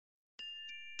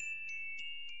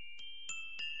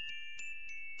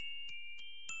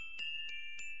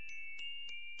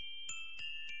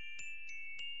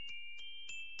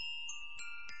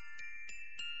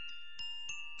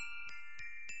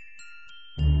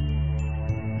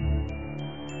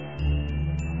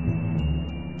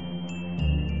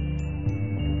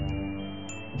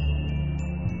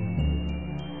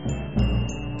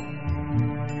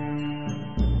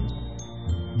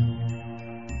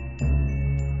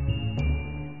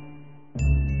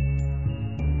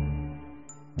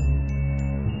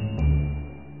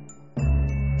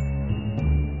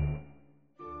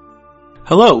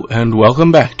Hello, and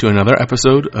welcome back to another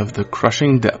episode of The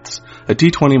Crushing Depths, a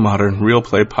D20 Modern Real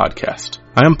Play podcast.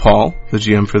 I am Paul, the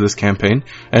GM for this campaign,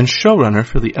 and showrunner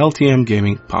for the LTM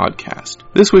Gaming podcast.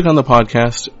 This week on the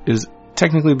podcast is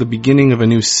technically the beginning of a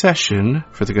new session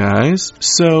for the guys,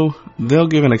 so they'll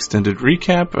give an extended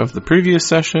recap of the previous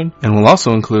session, and will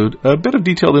also include a bit of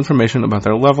detailed information about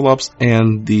their level ups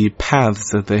and the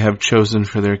paths that they have chosen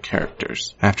for their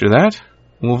characters. After that,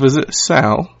 we'll visit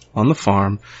Sal on the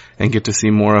farm and get to see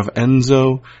more of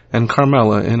Enzo and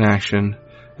Carmela in action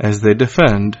as they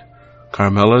defend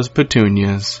Carmela's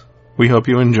petunias. We hope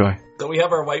you enjoy. So we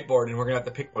have our whiteboard and we're going to have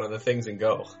to pick one of the things and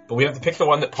go. But we have to pick the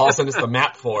one that Paul sent us the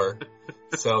map for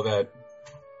so that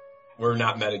we're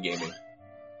not metagaming.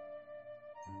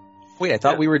 Wait, I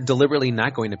thought we were deliberately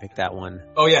not going to pick that one.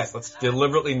 Oh yes, let's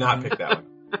deliberately not pick that one.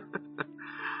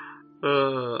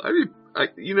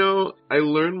 I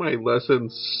learned my lesson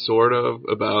sort of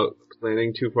about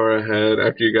planning too far ahead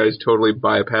after you guys totally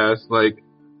bypassed, like,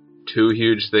 two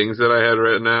huge things that I had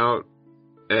written out,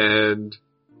 and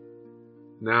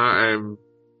now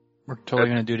We're totally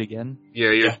gonna do it again?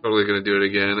 Yeah, you're totally gonna do it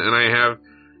again, and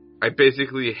I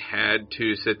basically had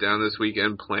to sit down this week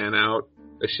and plan out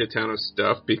a shit ton of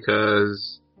stuff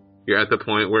because you're at the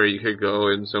point where you could go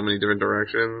in so many different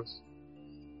directions.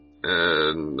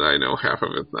 And I know half of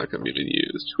it's not going to be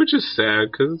used, which is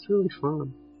sad because it's really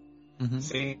fun. Mm-hmm.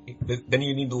 See, then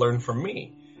you need to learn from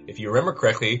me. If you remember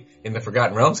correctly, in the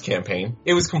Forgotten Realms campaign,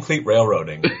 it was complete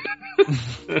railroading.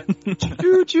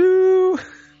 Choo-choo!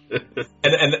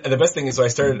 And the best thing is, so I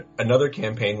started another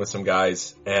campaign with some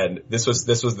guys, and this was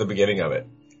the beginning of it.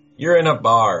 You're in a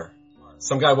bar.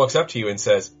 Some guy walks up to you and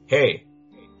says, "Hey,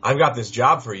 I've got this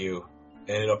job for you.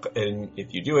 And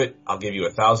if you do it, I'll give you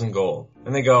 1,000 gold."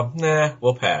 And they go, "Nah,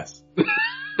 we'll pass." so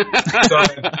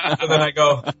then I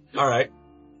go, "All right."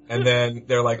 And then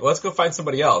they're like, "Let's go find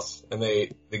somebody else." And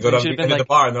they go down to the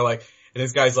bar and they're like, and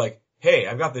this guy's like, "Hey,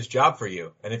 I've got this job for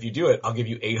you. And if you do it, I'll give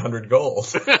you 800 gold.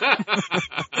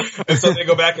 And so they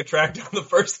go back and track down the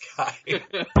first guy.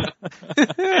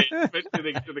 Especially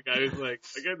they get to the guy who's like,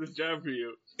 "I got this job for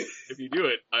you. If you do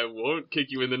it, I won't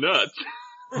kick you in the nuts."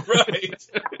 Right.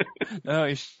 No,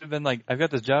 you should have been like, "I've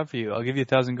got this job for you. I'll give you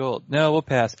 1,000 gold." "No, we'll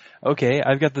pass." "Okay,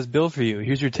 I've got this bill for you.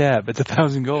 Here's your tab. It's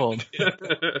 1,000 gold."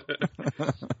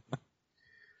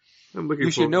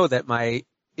 You should know that my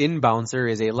inbouncer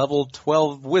is a level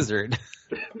 12 wizard.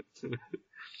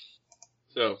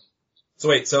 So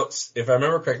wait, so if I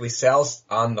remember correctly, Sal's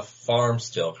on the farm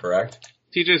still, correct?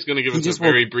 TJ's going to give us a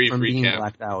very brief from recap. Being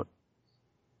blacked out.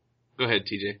 Go ahead,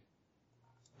 TJ.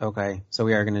 Okay, so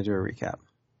we are going to do a recap.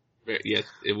 Yes,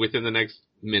 within the next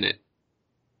minute.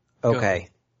 Okay.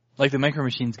 Like the Micro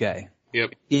Machines guy.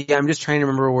 Yep. Yeah, I'm just trying to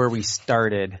remember where we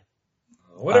started.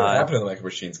 Whatever happened to the Micro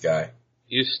Machines guy?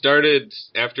 You started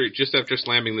after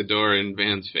slamming the door in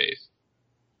Van's face.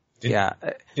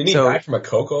 Didn't he die from a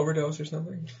coke overdose or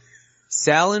something?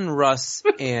 Sal and Russ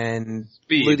and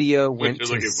Lydia went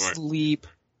to sleep.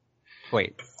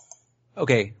 Wait.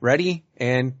 Okay, ready?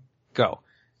 And go.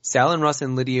 Sal and Russ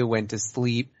and Lydia went to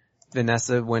sleep.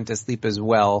 Vanessa went to sleep as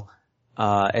well.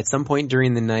 At some point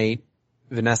during the night,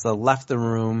 Vanessa left the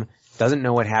room, doesn't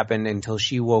know what happened until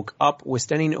she woke up, was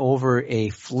standing over a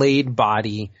flayed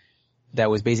body that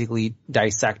was basically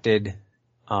dissected,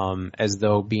 as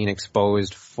though being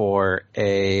exposed for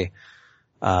an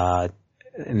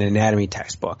anatomy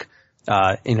textbook.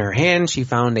 In her hand, she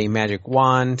found a magic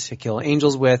wand to kill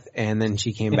angels with, and then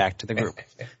she came back to the group.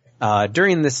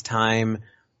 During this time,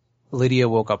 Lydia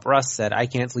woke up Russ, said, "I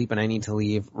can't sleep and I need to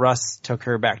leave." Russ took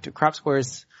her back to Crop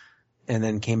Squares and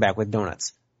then came back with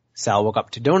donuts. Sal woke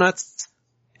up to donuts,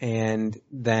 and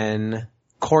then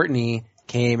Courtney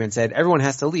came and said, "Everyone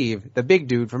has to leave. The big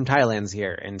dude from Thailand's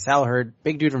here." And Sal heard,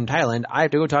 "Big dude from Thailand, I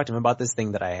have to go talk to him about this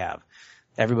thing that I have."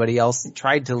 Everybody else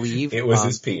tried to leave. It was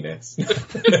his penis.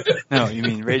 No, you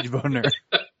mean Rage Boner.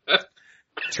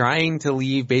 Trying to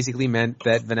leave basically meant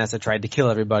that Vanessa tried to kill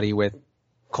everybody with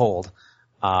cold.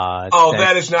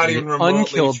 That is not even remotely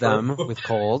unkilled true. them with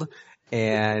cold,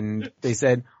 and they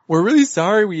said, "We're really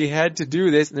sorry we had to do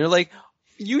this." And they're like,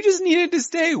 "You just needed to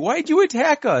stay. Why'd you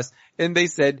attack us?" And they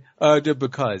said,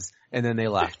 "Because." And then they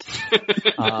left.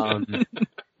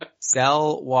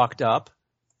 Sal walked up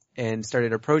and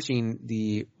started approaching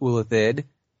the Ulithid.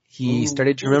 He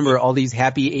started to remember all these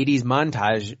happy 80s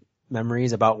montage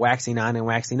memories about waxing on and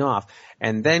waxing off.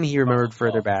 And then he remembered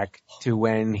further back to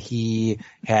when he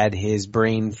had his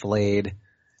brain flayed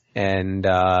and,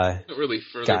 Not really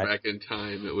further back in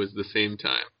time, it was the same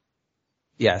time.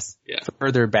 Yes. Yeah.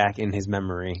 Further back in his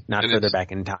memory, not further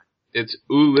back in time. It's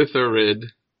Ulitharid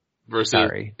versus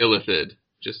Sorry. Illithid.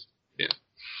 Just, yeah.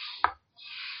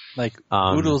 Like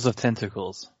Um, oodles of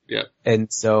tentacles. Yeah.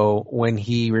 And so when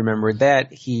he remembered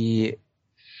that,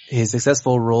 his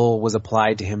successful role was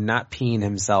applied to him not peeing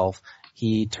himself.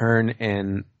 He turned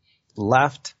and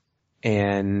left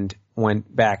and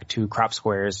went back to Crop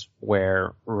Squares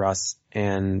where Russ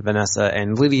and Vanessa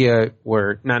and Lydia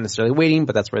were not necessarily waiting,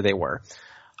 but that's where they were.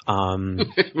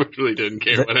 Really didn't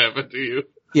care what happened to you.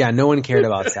 Yeah, no one cared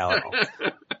about Sal at all.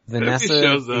 Vanessa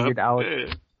shows figured up. out,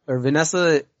 Hey. or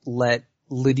Vanessa let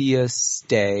Lydia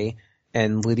stay,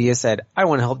 and Lydia said, I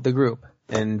want to help the group.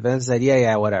 And Vanessa said,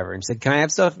 yeah, whatever. And she said, can I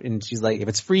have stuff? And she's like, if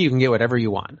it's free, you can get whatever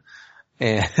you want.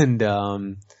 And,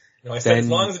 I said, as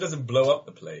long as it doesn't blow up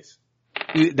the place.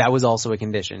 that was also a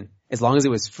condition. As long as it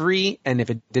was free, and if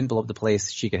it didn't blow up the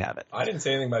place, she could have it. I didn't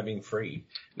say anything about being free.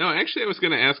 No, actually, I was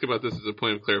going to ask about this as a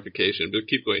point of clarification, but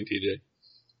keep going, TJ.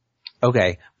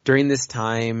 Okay. During this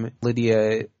time,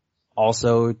 Lydia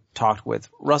also talked with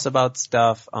Russ about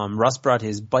stuff. Russ brought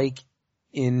his bike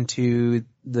into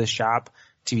the shop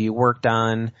to be worked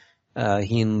on.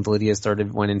 He and Lydia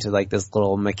went into like this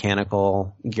little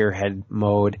mechanical gearhead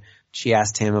mode. She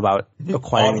asked him about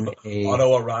acquiring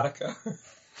autoerotica.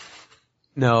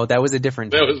 No, that was a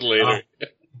different That time. was later.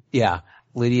 Yeah.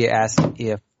 Lydia asked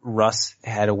if Russ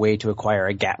had a way to acquire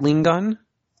a Gatling gun.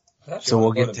 So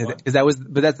we'll get to that, cause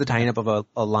but that's the tying up of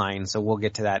a line, so we'll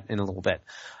get to that in a little bit.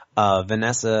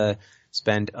 Vanessa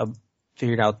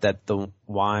figured out that the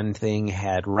wand thing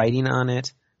had writing on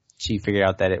it. She figured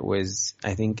out that it was,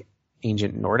 I think,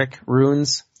 ancient Nordic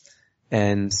runes,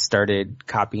 and started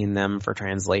copying them for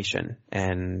translation,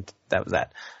 and that was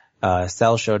that.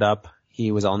 Sal showed up.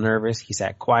 He was all nervous. He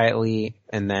sat quietly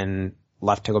and then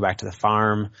left to go back to the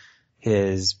farm.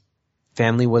 His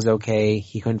family was okay.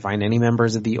 He couldn't find any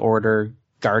members of the order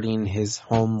guarding his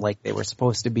home like they were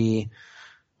supposed to be,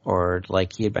 or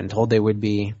like he had been told they would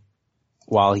be,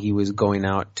 while he was going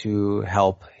out to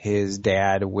help his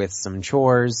dad with some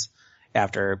chores.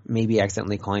 After maybe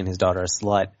accidentally calling his daughter a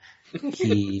slut,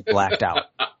 he blacked out.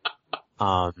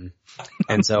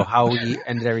 And so how we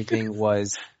ended everything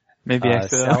was Maybe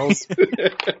accidentally.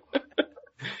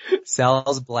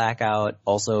 Sal's blackout.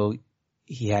 Also,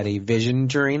 he had a vision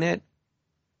during it.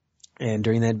 And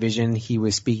during that vision, he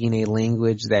was speaking a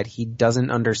language that he doesn't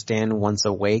understand once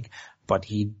awake, but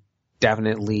he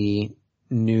definitely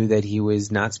knew that he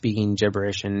was not speaking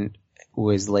gibberish and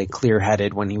was like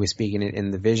clear-headed when he was speaking it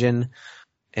in the vision.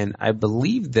 And I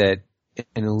believe that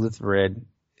in Eleutherid,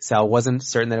 Sal wasn't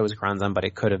certain that it was Kronzon, but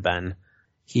it could have been.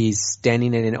 He's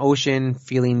standing in an ocean,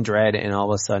 feeling dread, and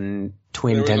all of a sudden,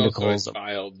 twin There was tentacles. also a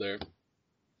child there.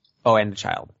 Oh, and a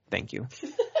child. Thank you.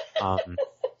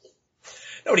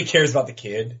 Nobody cares about the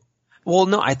kid. Well,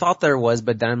 no, I thought there was,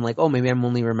 but then I'm like, oh, maybe I'm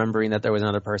only remembering that there was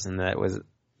another person that was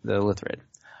the Eleutherid.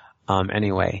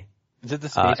 Anyway. Is it the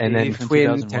space and baby then from twin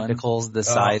 2001? tentacles the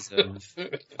size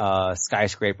of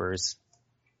skyscrapers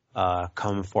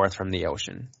come forth from the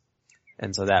ocean.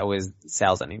 And so that was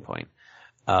Sal's ending point.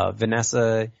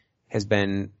 Vanessa has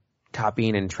been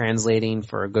copying and translating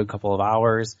for a good couple of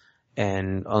hours,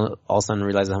 and all of a sudden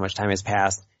realizes how much time has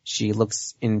passed. She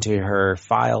looks into her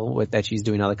file that she's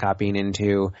doing all the copying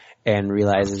into, and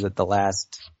realizes that the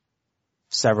last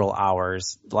several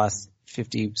hours, the last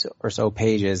 50 or so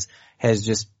pages, has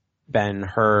just been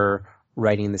her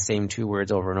writing the same two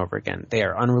words over and over again. They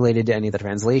are unrelated to any of the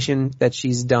translation that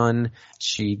she's done.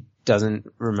 She doesn't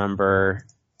remember,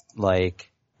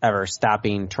 like, ever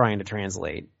stopping trying to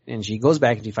translate. And she goes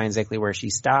back and she finds exactly where she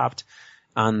stopped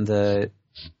on the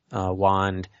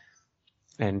wand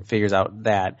and figures out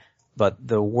that. But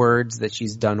the words that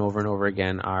she's done over and over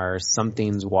again are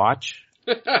something's watch.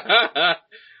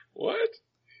 What?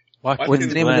 What's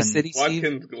the name of the city, Steve?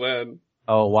 Watkins Glen.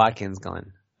 Oh, Watkins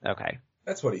Glen. Okay.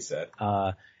 That's what he said.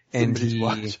 And Somebody's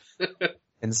watch.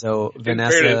 and so In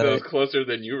fairness, Vanessa, that was closer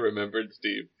than you remembered,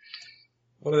 Steve.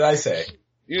 What did I say?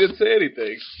 You didn't say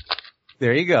anything.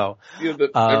 there you go. You had the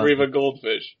memory of a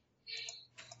goldfish.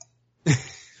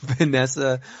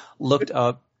 Vanessa looked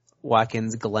up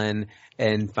Watkins Glen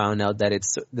and found out that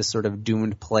it's this sort of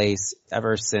doomed place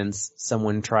ever since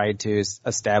someone tried to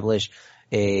establish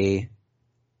a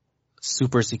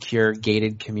super secure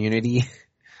gated community,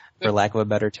 for lack of a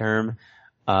better term,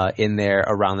 in there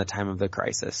around the time of the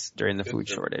crisis during the food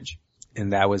shortage.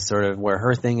 And that was sort of where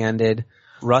her thing ended.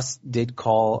 Russ did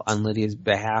call on Lydia's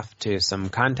behalf to some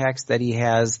contacts that he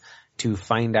has to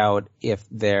find out if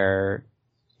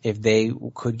they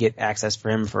could get access for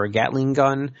him for a Gatling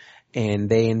gun, and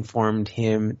they informed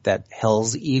him that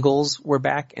Hell's Eagles were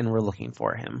back and were looking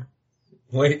for him.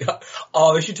 Wait,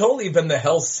 oh, they should totally have been the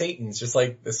Hell Satans, just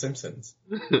like The Simpsons.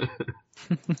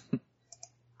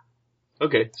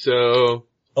 Okay, so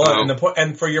Hold on,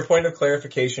 and for your point of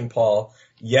clarification, Paul,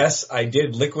 yes, I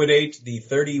did liquidate the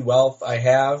 30 wealth I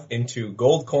have into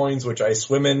gold coins, which I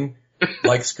swim in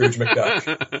like Scrooge McDuck.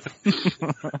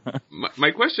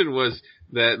 My question was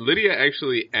that Lydia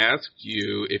actually asked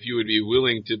you if you would be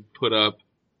willing to put up,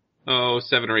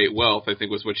 7 or 8 wealth, I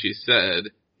think was what she said,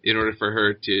 in order for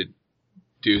her to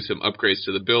do some upgrades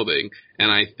to the building.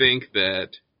 And I think that,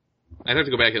 I'd have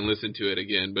to go back and listen to it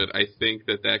again, but I think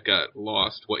that got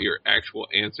lost, what your actual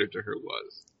answer to her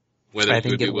was. Whether I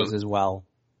think it was as well,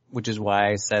 which is why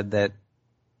I said that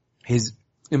his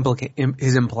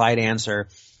implied answer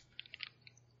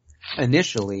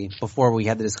initially, before we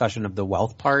had the discussion of the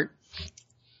wealth part,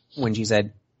 when she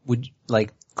said,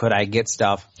 could I get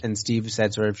stuff? And Steve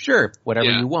said sort of, sure, whatever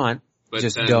you want, but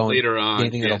just don't, later on,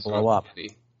 anything that'll blow up.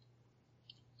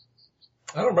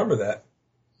 I don't remember that.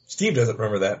 Steve doesn't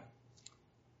remember that.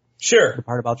 Sure. The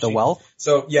part about the wealth?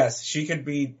 So, yes, she could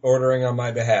be ordering on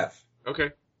my behalf. Okay.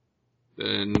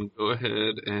 Then go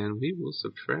ahead and we will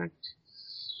subtract.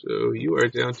 So you are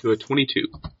down to a 22.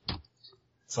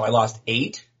 So I lost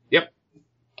 8? Yep.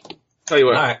 Tell you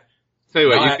what. All right. Tell you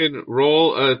what, you can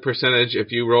roll a percentage.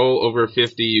 If you roll over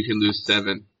 50, you can lose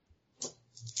 7.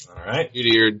 All right. Due to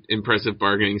your impressive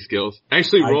bargaining skills.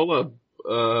 Actually, roll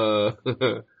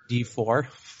a, D4?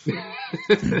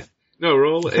 No,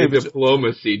 roll a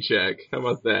diplomacy check. How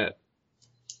about that?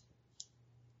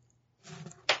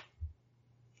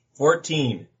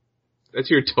 14.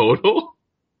 That's your total?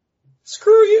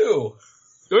 Screw you.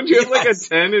 Don't you have like a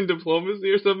 10 in diplomacy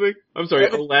or something? I'm sorry,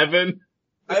 11?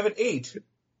 I have an 8.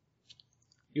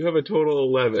 You have a total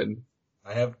 11.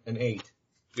 I have an 8.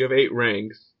 You have 8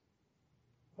 ranks.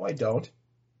 Oh, I don't.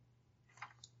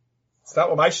 It's not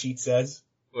what my sheet says.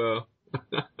 Well,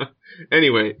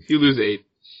 anyway, you lose 8.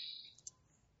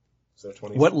 So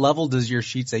 20. What level does your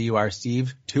sheet say you are,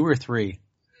 Steve? 2 or 3?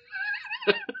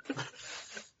 It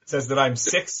says that I'm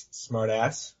 6,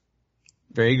 smartass.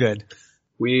 Very good.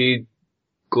 We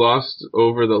glossed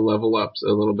over the level ups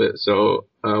a little bit, so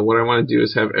what I want to do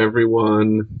is have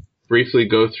everyone briefly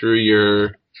go through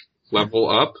your level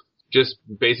up, just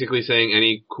basically saying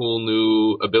any cool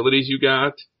new abilities you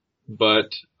got,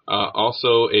 but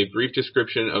also a brief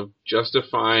description of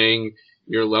justifying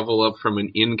your level up from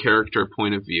an in-character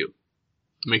point of view.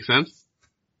 Make sense?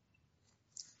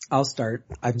 I'll start.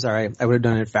 I'm sorry. I would have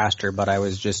done it faster, but I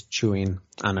was just chewing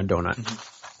on a donut.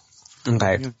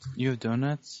 Okay. You have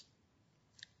donuts?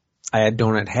 I had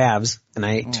donut halves, and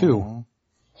I ate 2.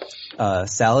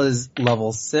 Sal is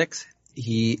level 6.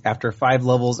 After 5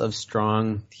 levels of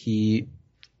strong, he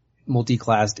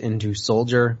multi-classed into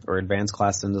soldier, or advanced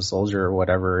classed into soldier, or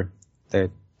whatever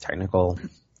the technical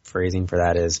phrasing for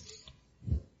that is.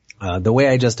 The way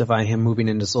I justify him moving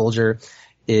into soldier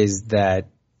is that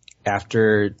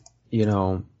after,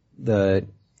 the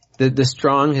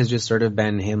strong has just sort of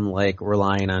been him like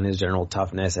relying on his general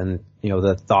toughness and,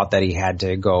 the thought that he had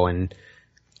to go and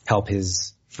help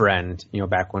his friend,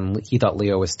 back when he thought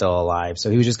Leo was still alive. So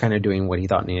he was just kind of doing what he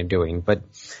thought needed doing. But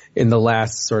in the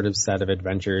last sort of set of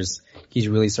adventures, he's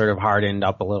really sort of hardened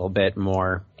up a little bit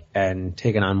more and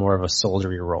taken on more of a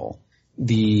soldiery role.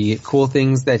 The cool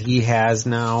things that he has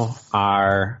now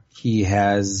are he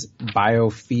has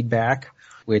biofeedback,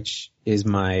 which is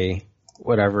my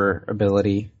whatever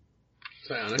ability.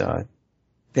 Psionic.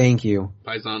 Thank you.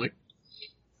 Pisonic.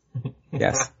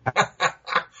 Yes.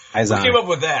 Who came up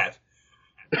with that?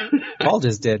 Paul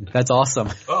just did. That's awesome.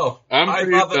 Oh, I'm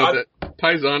pretty sure that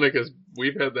Pisonic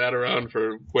we've had that around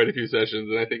for quite a few sessions,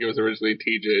 and I think it was originally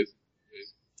TJ's.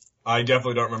 I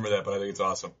definitely don't remember that, but I think it's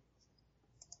awesome.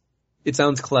 It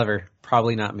sounds clever.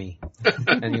 Probably not me.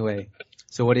 Anyway,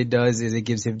 so what it does is it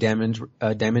gives him damage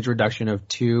reduction of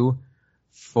 2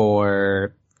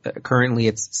 for, currently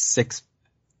it's 6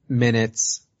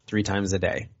 minutes 3 times a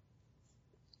day.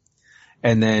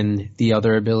 And then the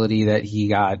other ability that he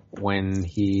got when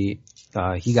he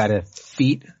got a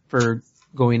feat for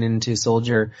going into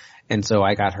soldier, and so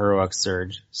I got heroic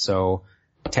surge. So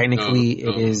technically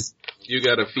it is. You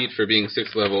got a feat for being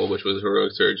 6th level, which was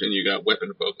heroic surge, and you got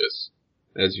weapon focus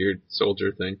as your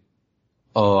soldier thing.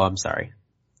 Oh, I'm sorry.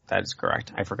 That is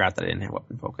correct. I forgot that I didn't have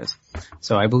weapon focus.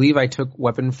 So I believe I took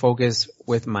weapon focus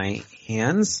with my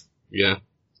hands. Yeah.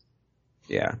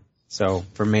 Yeah. So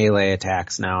for melee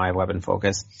attacks now I have weapon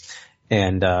focus.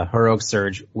 And heroic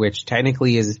surge, which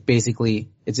technically is basically,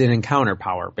 it's an encounter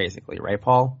power basically, right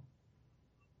Paul?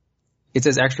 It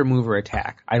says extra move or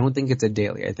attack. I don't think it's a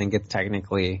daily. I think it's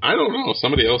technically. I don't know.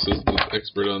 Somebody else is the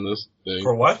expert on this thing.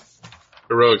 For what?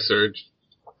 Heroic surge.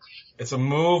 It's a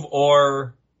move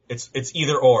or it's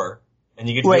either or, and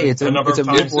you get to Wait, do it's a number of a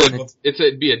times. move or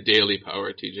It'd be a daily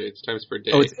power, TJ. It's times per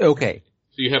day. Oh, it's okay.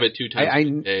 So you have it 2 times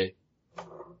a day.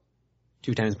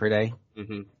 2 times per day?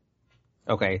 Mm-hmm.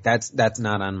 Okay, that's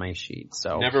not on my sheet,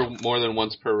 so. Never more than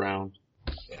once per round.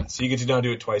 Yeah, so you get to now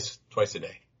do it twice a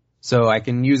day. So I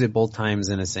can use it both times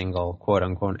in a single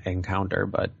quote-unquote encounter,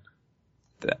 but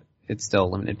it's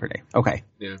still limited per day. Okay.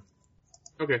 Yeah.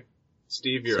 Okay.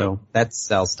 Steve, you're up. So that's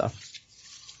cell stuff.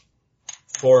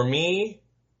 For me,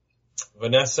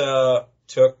 Vanessa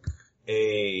took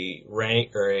a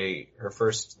rank or her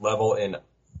first level in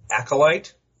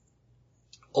Acolyte.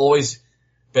 Always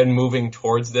been moving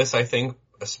towards this, I think,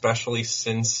 especially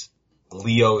since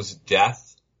Leo's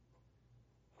death.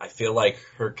 I feel like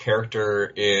her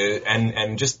character is,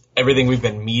 and just everything we've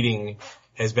been meeting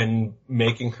has been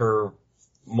making her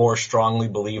more strongly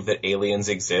believe that aliens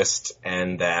exist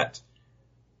and that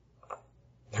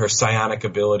her psionic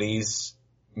abilities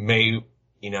may,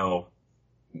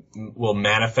 will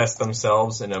manifest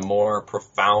themselves in a more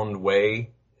profound way.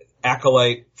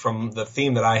 Acolyte, from the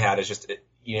theme that I had, is just,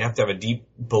 you have to have a deep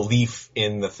belief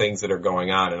in the things that are going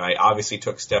on. And I obviously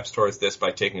took steps towards this by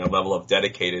taking a level of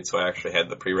dedicated, so I actually had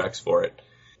the prereqs for it.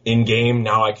 In game,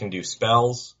 now I can do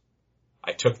spells.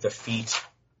 I took the feat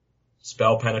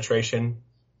spell penetration,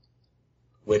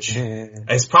 which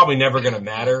is probably never going to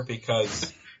matter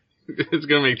because it's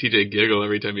going to make TJ giggle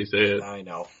every time you say it. I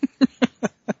know.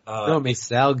 Don't make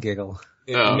Sal giggle.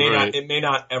 It may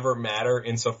not ever matter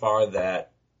insofar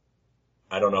that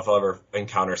I don't know if I'll ever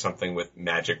encounter something with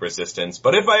magic resistance,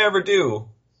 but if I ever do,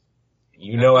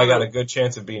 I got a good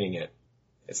chance of beating it.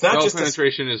 It's not just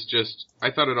penetration is just.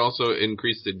 I thought it also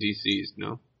increased the DCs.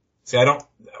 No. See,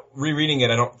 rereading it,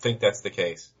 I don't think that's the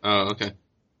case. Oh, okay.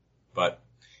 But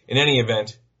in any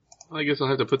event, well, I guess I'll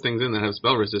have to put things in that have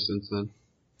spell resistance then.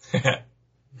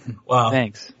 Well,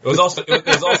 thanks. It was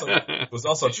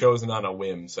also chosen on a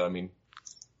whim. So I mean,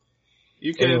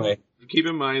 you can anyway. Keep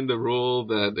in mind the rule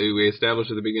that we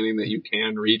established at the beginning that you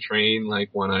can retrain like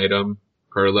one item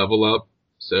per level up.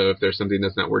 So if there's something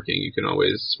that's not working, you can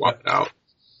always swap it out.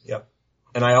 Yep.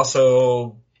 And I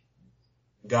also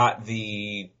got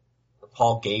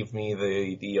Paul gave me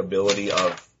the ability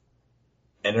of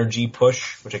energy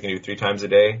push, which I can do 3 times a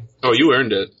day. Oh, you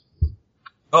earned it.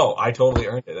 Oh, I totally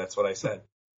earned it. That's what I said.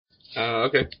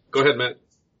 Okay. Go ahead, Matt.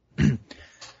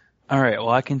 Alright, well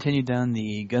I continued down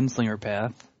the gunslinger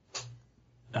path.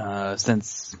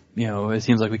 Since, it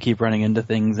seems like we keep running into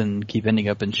things and keep ending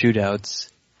up in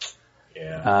shootouts.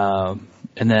 Yeah.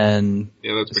 And then,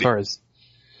 yeah, that's as far as,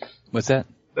 what's that?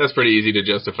 That's pretty easy to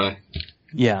justify.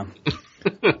 Yeah.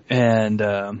 And,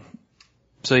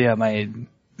 so yeah,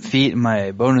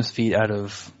 my bonus feat out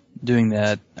of doing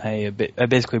that, I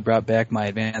basically brought back my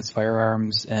advanced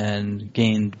firearms and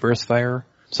gained burst fire.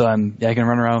 So I can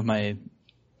run around with my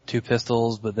 2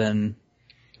 pistols, but then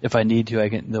if I need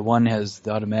to, the one has the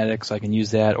automatic, so I can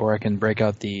use that, or I can break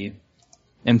out the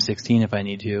M16 if I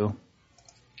need to.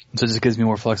 So it just gives me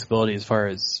more flexibility as far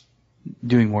as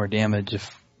doing more damage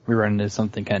if we run into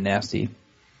something kind of nasty.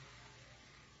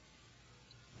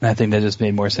 And I think that just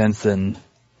made more sense than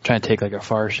trying to take like a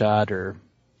far shot or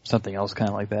something else kind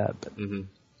of like that. But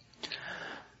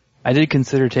I did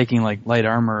consider taking like light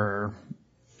armor or,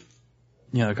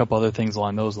 a couple other things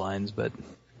along those lines, but,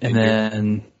 and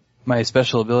then my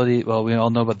special ability, well, we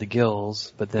all know about the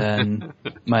gills, but then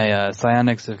my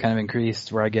psionics have kind of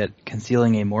increased where I get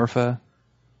concealing amorpha,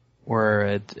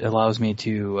 where it allows me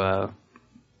to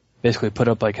basically put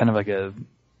up like kind of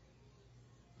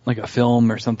like a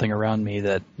film or something around me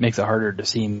that makes it harder to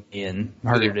see me and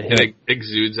harder to hit. It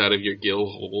exudes out of your gill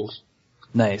holes.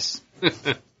 Nice.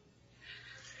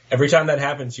 Every time that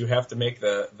happens, you have to make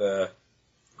the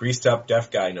greased up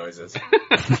deaf guy noises.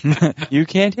 You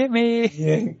can't hit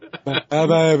me. Bye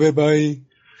bye everybody.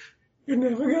 You're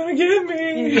never gonna get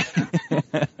me.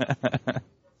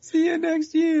 See you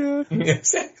next year.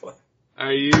 Exactly.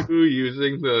 Are you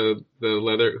using the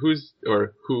leather,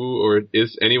 or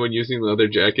is anyone using the leather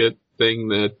jacket thing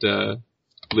that,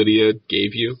 Lydia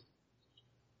gave you?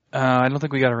 I don't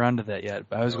think we got around to that yet,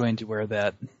 but I was going to wear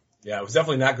that. Yeah, it was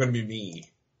definitely not going to be me.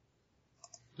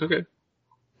 Okay.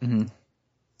 Mm-hmm.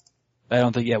 I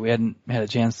don't think, we hadn't had a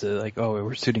chance to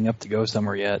we're suiting up to go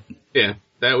somewhere yet. Yeah,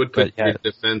 that would put your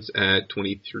defense at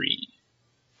 23.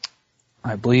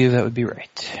 I believe that would be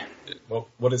right. Well,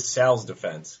 what is Sal's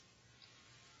defense?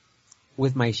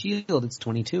 With my shield, it's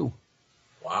 22.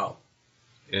 Wow.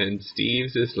 And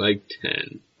Steve's is like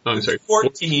 10. Oh, I'm sorry.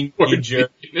 14, you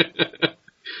jerk.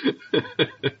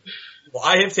 Well,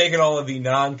 I have taken all of the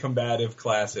non-combative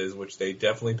classes, which they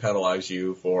definitely penalize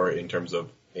you for in terms of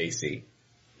AC.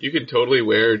 You could totally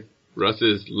wear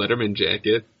Russ's Letterman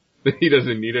jacket that he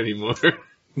doesn't need anymore.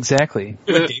 Exactly.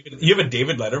 You have a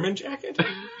David Letterman jacket?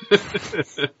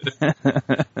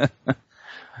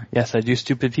 Yes, I do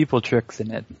stupid people tricks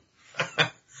in it.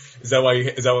 Is that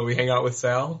why we hang out with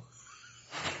Sal?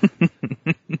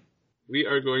 We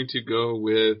are going to go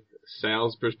with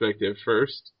Sal's perspective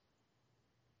first.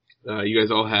 You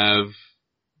guys all have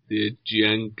the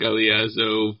Gian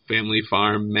Galeazzo family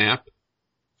farm map,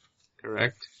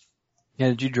 correct? Yeah,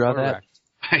 did you draw Correct.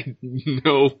 I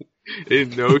know.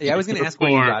 Yeah, I was going to ask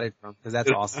where you got it from, because that's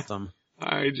awesome.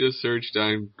 I just searched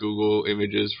on Google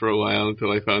Images for a while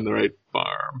until I found the right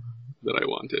farm that I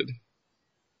wanted.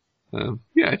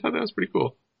 Yeah, I thought that was pretty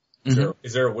cool.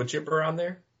 Is there a wood chipper on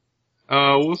there?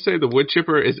 We'll say the wood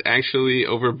chipper is actually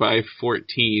over by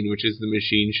 14, which is the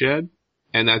machine shed.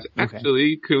 And that's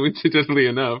actually, coincidentally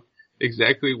enough,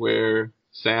 exactly where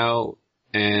Sal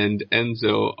and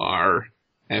Enzo are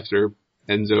after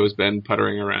Enzo's been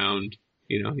puttering around,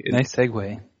 Nice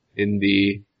segue. in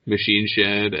the machine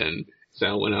shed, and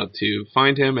Sal went out to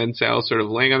find him, and Sal's sort of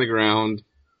laying on the ground,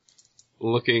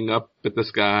 looking up at the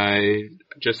sky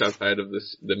just outside of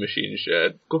the machine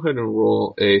shed. Go ahead and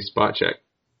roll a spot check.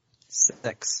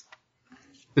 6.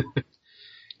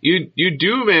 You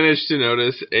do manage to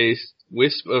notice a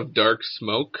wisp of dark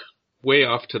smoke way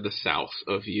off to the south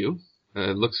of you.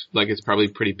 It looks like it's probably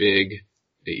pretty big,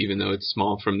 even though it's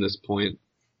small from this point.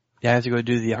 Yeah, I have to go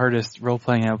do the hardest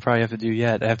role-playing I'll probably have to do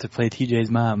yet. I have to play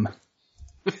TJ's mom.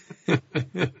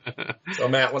 So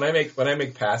Matt, when I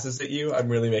make passes at you, I'm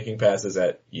really making passes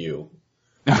at you.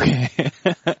 Okay.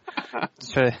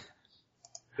 Just try to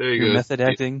There you do go. method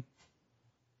acting.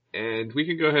 And we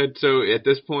can go ahead. So at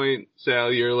this point,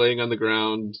 Sal, you're laying on the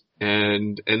ground,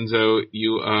 and Enzo,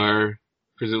 you are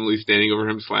presumably standing over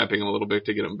him, slapping him a little bit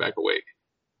to get him back awake.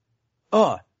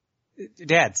 Oh,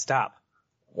 Dad, stop.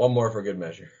 One more for good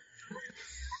measure.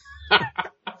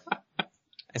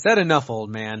 I said enough, old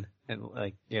man. And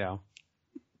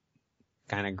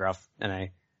kind of gruff.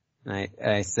 And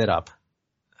I sit up.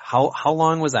 How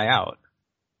long was I out?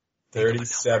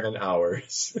 37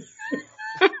 hours.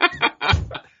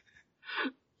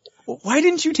 Why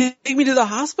didn't you take me to the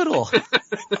hospital?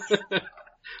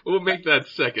 We'll make that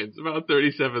seconds, about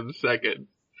 37 seconds.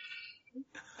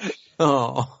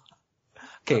 Oh.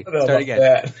 Okay, I don't know start about again.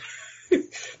 That.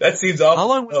 That seems awful. How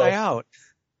long was I out?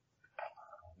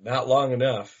 Not long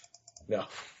enough. No.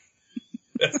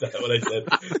 That's not what I said.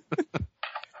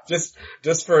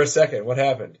 Just for a second, what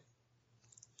happened?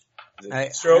 Is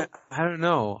it stroke? I don't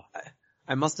know.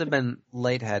 I must have been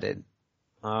lightheaded.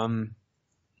 And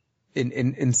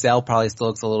Sal probably still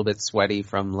looks a little bit sweaty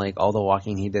from all the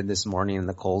walking he did this morning and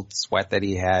the cold sweat that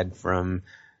he had from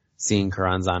seeing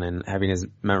Karanzan and having his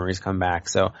memories come back.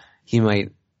 So he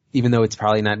might, even though it's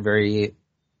probably not very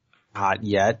hot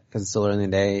yet because it's still early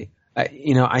in the day, I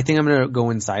think I'm going to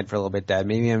go inside for a little bit, Dad.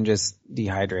 Maybe I'm just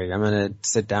dehydrated. I'm going to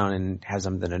sit down and have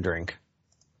something to drink.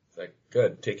 It's like,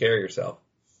 good. Take care of yourself.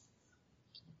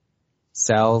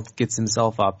 Sal gets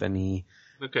himself up and he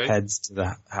Okay. heads to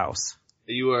the house.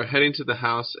 You are heading to the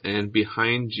house, and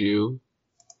behind you,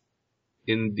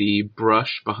 in the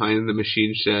brush behind the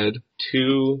machine shed,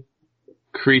 2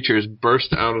 creatures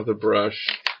burst out of the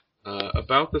brush,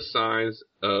 about the size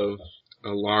of a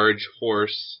large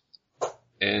horse,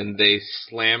 and they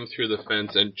slam through the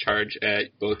fence and charge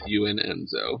at both you and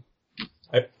Enzo.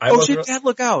 Oh shit, Dad,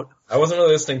 look out! I wasn't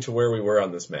really listening to where we were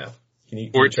on this map. Can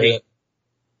you try 14. that?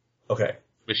 Okay.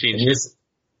 Machine And shed.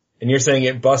 you're saying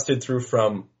it busted through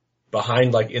from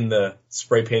behind, in the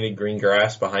spray painted green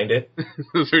grass behind it?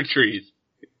 Those are trees.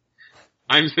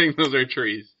 I'm saying those are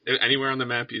trees. Anywhere on the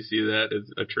map you see that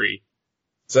is a tree.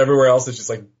 So everywhere else is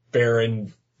just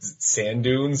barren sand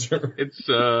dunes?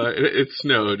 It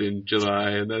snowed in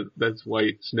July, and that's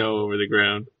white snow over the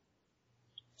ground.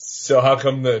 So how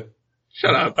come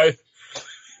Shut up.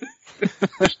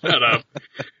 Shut up.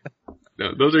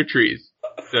 No, those are trees.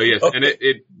 So yes, Okay. and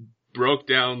it broke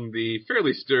down the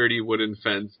fairly sturdy wooden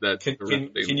fence that's Can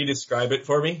surrounding. you describe it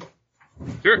for me?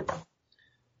 Sure.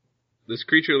 This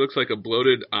creature looks like a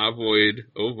bloated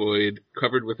ovoid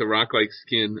covered with a rock-like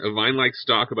skin. A vine-like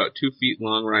stalk about 2 feet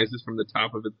long rises from the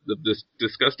top of this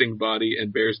disgusting body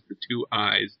and bears the 2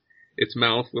 eyes. Its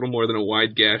mouth, little more than a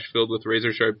wide gash filled with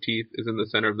razor-sharp teeth, is in the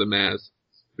center of the mass.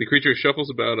 The creature shuffles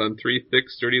about on 3 thick,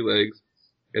 sturdy legs.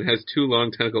 It has 2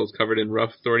 long tentacles covered in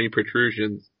rough, thorny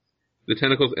protrusions. The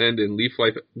tentacles end in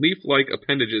leaf-like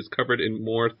appendages covered in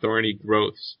more thorny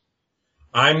growths.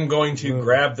 I'm going to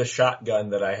grab the shotgun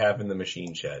that I have in the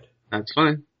machine shed. That's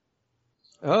fine.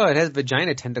 Oh, it has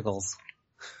vagina tentacles.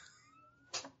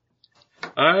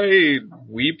 I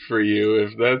weep for you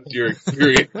if that's your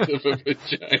experience of a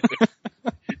vagina.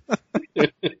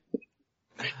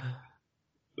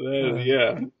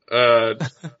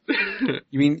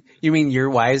 You mean your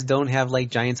wives don't have like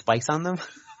giant spikes on them?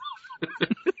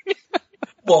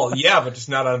 Well, yeah, but just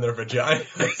not on their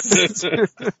vaginas.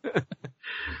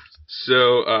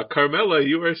 So, Carmela,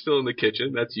 you are still in the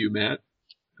kitchen. That's you, Matt.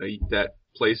 That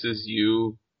places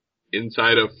you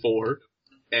inside of 4.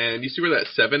 And you see where that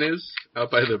 7 is? Out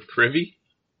by the privy?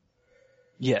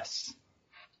 Yes.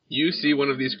 You see one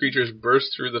of these creatures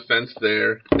burst through the fence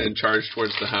there and charge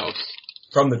towards the house.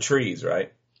 From the trees,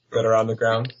 right? That are on the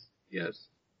ground? Yes.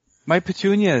 My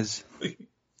petunias.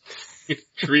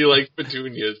 Tree-like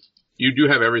petunias. You do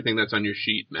have everything that's on your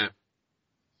sheet, Matt.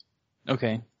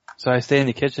 Okay. So I stay in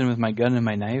the kitchen with my gun and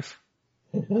my knife.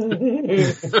 Do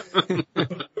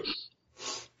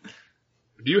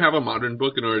you have a modern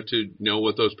book in order to know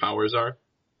what those powers are?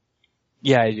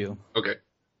 Yeah, I do. Okay.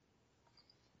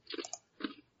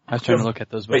 I was trying to look at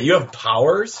those books. Wait, you have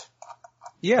powers?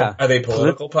 Yeah. Are they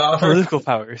political powers? Political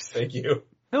powers. Thank you.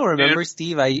 No, remember,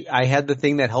 Steve, I had the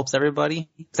thing that helps everybody,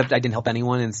 except I didn't help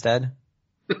anyone instead.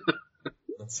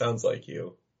 That sounds like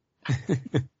you.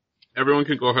 Everyone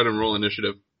can go ahead and roll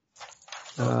initiative.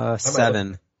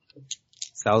 7.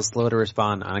 Sal's slow to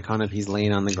respond on account of he's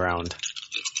laying on the ground.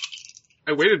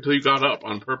 I waited till you got up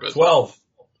on purpose. 12.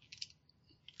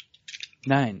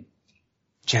 9.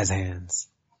 Jazz hands.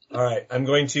 Alright, I'm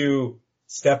going to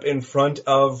step in front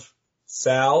of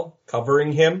Sal,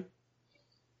 covering him.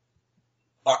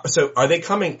 So, are they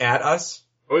coming at us?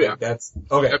 Oh yeah. That's,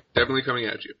 okay. Yep, definitely coming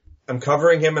at you. I'm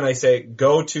covering him and I say,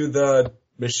 go to the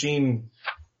machine.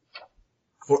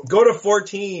 Go to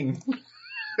 14.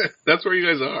 That's where you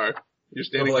guys are. You're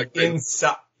standing like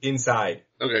inside.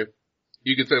 Okay.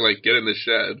 You could say like, get in the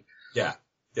shed. Yeah.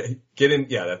 Get in,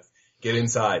 get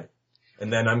inside.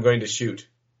 And then I'm going to shoot.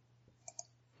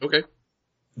 Okay.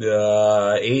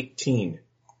 18.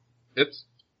 Hits.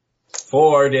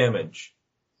 4 damage.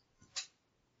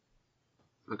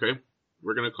 Okay.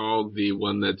 We're gonna call the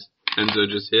one that Enzo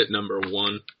just hit number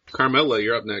 1. Carmela,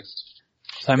 you're up next.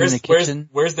 So I'm in the kitchen.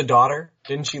 Where's the daughter?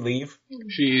 Didn't she leave?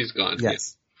 She's gone.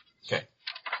 Yes. Okay.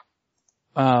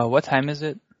 What time is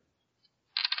it?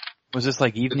 Was this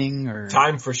like evening or?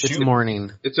 Time for It's shooting.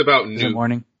 morning. It's about Is it noon.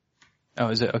 morning? Oh,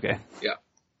 is it? Okay.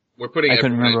 We're putting I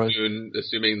couldn't everyone remember. at noon,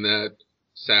 assuming that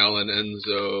Sal and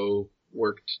Enzo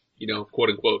worked, quote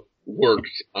unquote, worked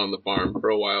on the farm for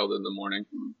a while in the morning.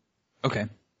 Okay.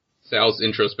 Sal's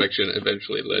introspection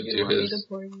eventually led to his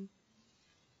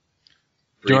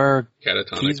Do our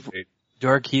catatonic keys- state. Do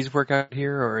our keys work out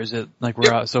here, or is it like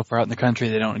we're out so far out in the country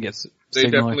they don't get They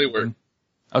signal? definitely work.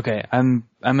 Okay, I'm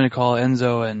gonna call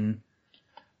Enzo and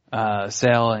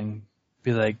Sal and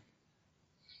be like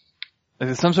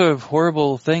some sort of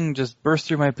horrible thing just burst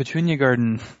through my petunia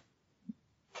garden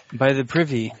by the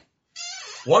privy.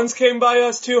 Ones came by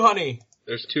us too, honey.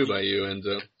 There's 2 by you,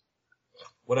 Enzo.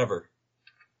 Whatever.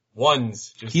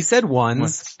 Ones. Just, He said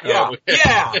ones. yeah. Oh.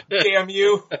 Yeah. Damn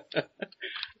you.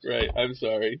 Right, I'm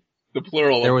sorry. The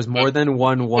plural. There was more than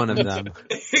one of them.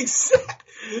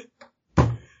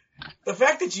 The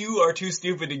fact that you are too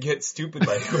stupid to get stupid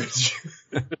language.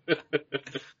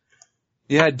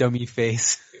 Yeah, dummy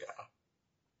face.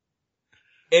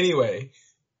 Anyway,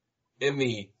 in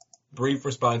the brief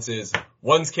response is,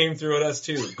 ones came through at us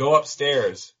too. Go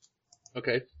upstairs.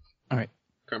 Okay. All right.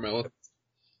 Carmela.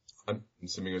 I'm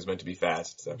assuming it was meant to be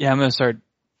fast. So. Yeah, I'm gonna start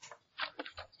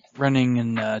running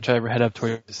and try to head up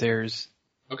toward the stairs.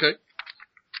 Okay.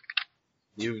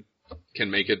 You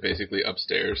can make it basically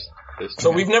upstairs.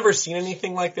 So we've never seen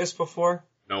anything like this before?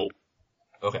 No.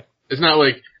 Okay. It's not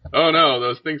like, oh no,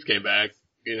 those things came back.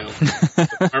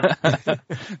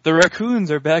 The raccoons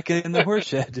are back in the horse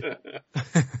shed.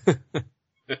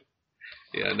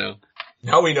 Yeah, no.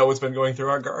 Now we know what's been going through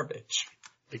our garbage.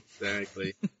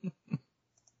 Exactly.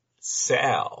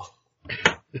 Sal.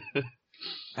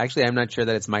 Actually, I'm not sure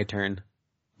that it's my turn.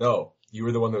 No, you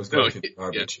were the one that was going through the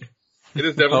garbage. It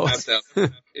is definitely Oh. not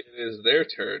down. It is their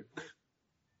turn.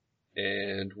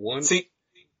 And one. See,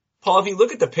 Paul, if you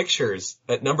look at the pictures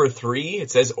at number 3, it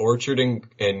says orchard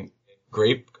and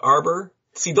grape arbor.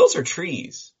 See, those are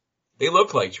trees. They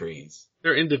look like trees.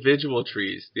 They're individual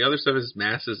trees. The other stuff is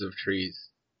masses of trees.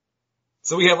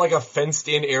 So we have like a fenced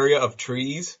in area of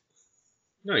trees.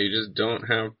 No, you just don't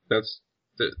have, there's,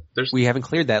 We haven't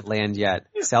cleared that land yet.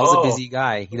 Sal's a Oh. busy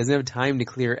guy. He doesn't have time to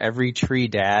clear every tree,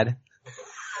 Dad.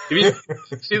 if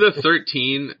you see the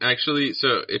 13, actually,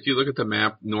 so if you look at the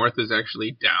map, north is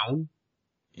actually down.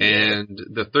 And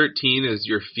the 13 is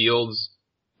your fields.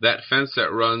 That fence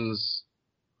that runs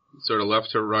sort of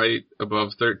left to right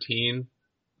above 13,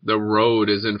 the road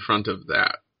is in front of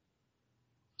that.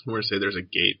 I'm going to say there's a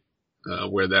gate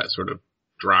where that sort of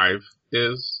drive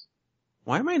is.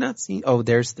 Why am I not seeing? Oh,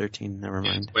 there's 13. Never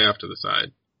mind. It's way off to the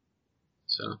side.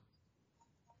 So.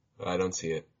 I don't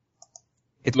see it.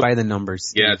 It's by the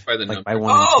numbers. Yeah, it's by the like numbers. by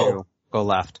 1 and 2. Go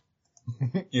left.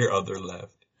 Your other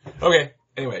left. Okay.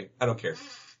 Anyway, I don't care.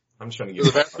 I'm just trying to get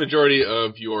So the vast majority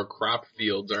of your crop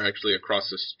fields are actually across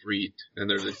the street, and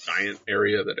there's a giant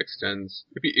area that extends.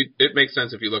 It makes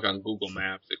sense if you look on Google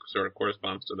Maps. It sort of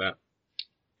corresponds to that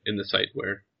in the site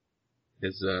where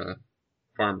his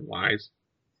farm lies.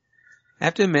 I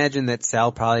have to imagine that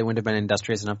Sal probably wouldn't have been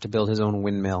industrious enough to build his own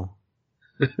windmill.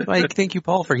 So I thank you,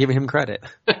 Paul, for giving him credit.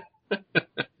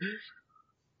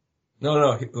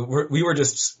 No, we were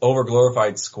just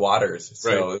over-glorified squatters, so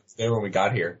Right. it's there when we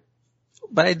got here.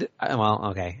 But well,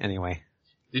 okay, anyway.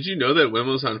 Did you know that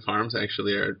windmills on farms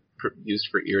actually are used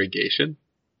for irrigation?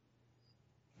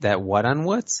 That what on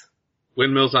what's?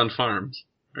 Windmills on farms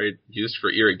are used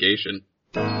for irrigation.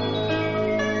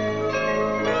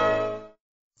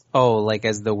 Oh, like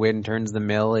as the wind turns the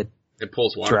mill, it It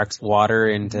pulls water. directs water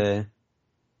into...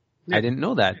 Yeah. I didn't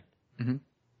know that. Mhm.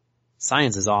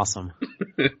 Science is awesome.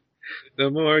 The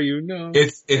more you know.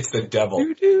 It's the devil.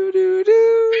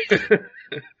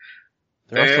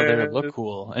 They're also there to look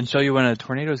cool and show you when a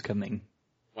tornado's coming.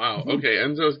 Wow. Okay,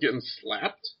 Enzo's getting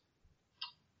slapped.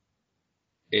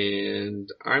 And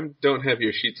I don't have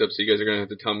your sheets up, so you guys are going to have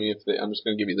to tell me if I'm just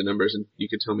going to give you the numbers, and you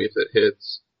can tell me if it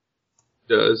hits.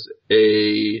 Does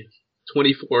a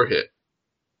 24 hit?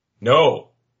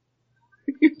 No.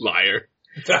 Liar.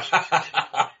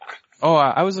 Oh,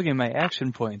 I was looking at my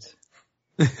action points.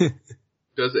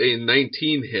 Does a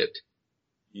 19 hit?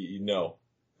 No.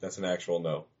 That's an actual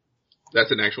no.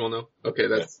 That's an actual no? Okay,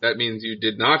 Yes. that means you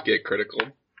did not get critical.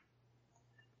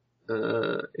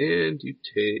 And you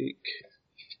take...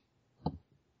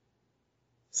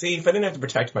 See, if I didn't have to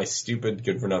protect my stupid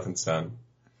good-for-nothing son.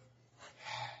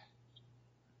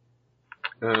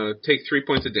 Take 3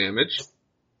 points of damage.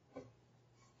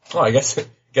 Oh, I guess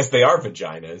they are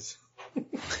vaginas.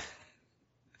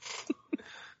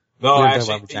 No, We're talking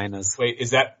actually, about vaginas. wait,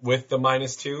 is that with the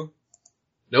 -2?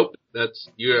 Nope,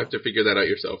 you have to figure that out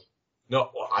yourself. No,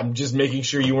 I'm just making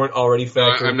sure you weren't already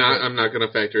factoring. I'm not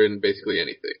gonna factor in basically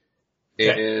anything.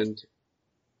 Okay.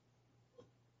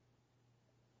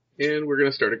 And we're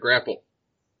gonna start a grapple.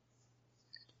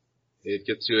 It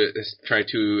gets to try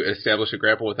to establish a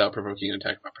grapple without provoking an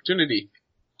attack of opportunity.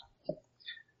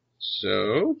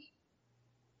 So,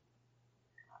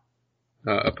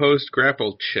 opposed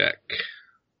grapple check.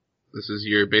 This is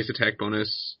your base attack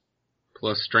bonus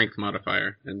plus strength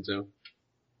modifier, Enzo.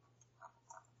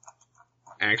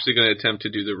 Actually going to attempt to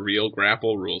do the real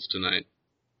grapple rules tonight.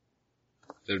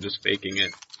 They're just faking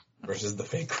it. Versus the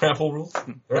fake grapple rules.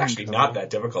 They're actually not that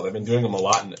difficult. I've been doing them a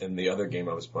lot in the other game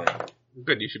I was playing.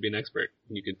 Good, you should be an expert.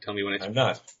 You can tell me when I'm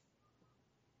not.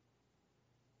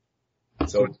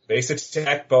 So base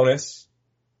attack bonus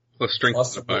plus strength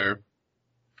plus modifier.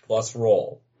 plus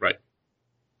roll. Right.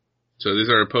 So these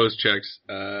are opposed checks.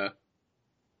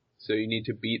 So you need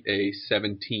to beat a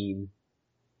 17.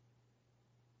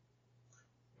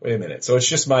 Wait a minute. So it's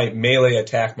just my melee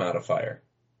attack modifier.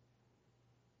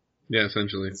 Yeah,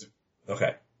 essentially.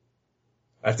 Okay.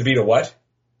 I have to beat a what?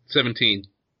 17.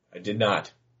 I did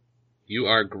not. You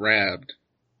are grabbed.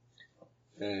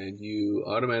 And you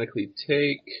automatically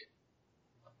take...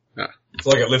 So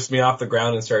like it lifts me off the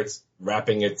ground and starts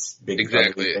wrapping its big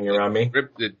Exactly. thing around me?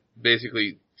 It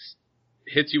basically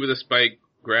hits you with a spike,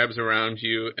 grabs around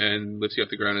you, and lifts you off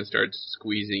the ground and starts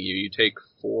squeezing you. You take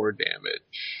 4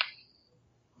 damage.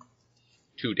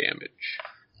 2 damage.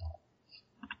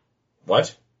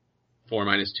 What? 4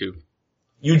 minus 2.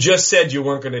 You just said you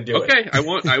weren't going to do it. Okay, I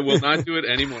will not do it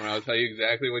anymore. I'll tell you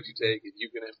exactly what you take, and you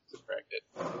can have to subtract it.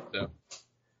 So.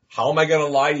 How am I going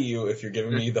to lie to you if you're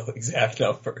giving me the exact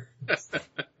number?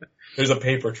 There's a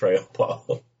paper trail,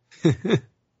 Paul.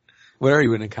 What are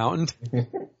you, an accountant?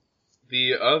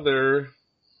 The other,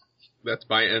 that's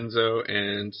by Enzo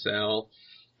and Sal,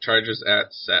 charges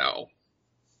at Sal.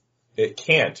 It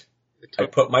can't. I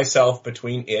put myself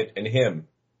between it and him.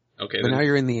 Okay, But then now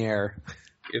you're in the air.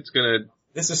 it's gonna,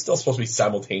 This is still supposed to be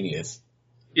simultaneous.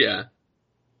 yeah.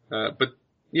 But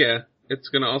yeah, it's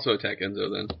gonna also attack Enzo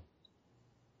then.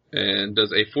 And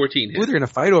does a 14 Ooh, hit. they're gonna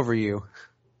fight over you.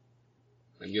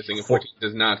 I'm guessing a 14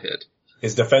 does not hit.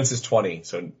 His defense is 20,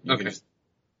 so you Okay. can just...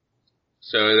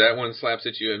 So that one slaps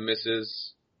at you and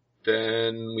misses.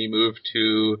 Then we move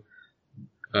to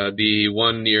the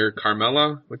one near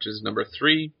Carmela, which is number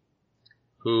 3,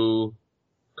 who,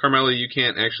 Carmela, you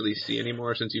can't actually see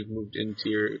anymore since you've moved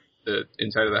into the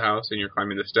inside of the house and you're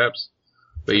climbing the steps,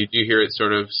 but you do hear it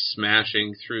sort of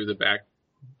smashing through the back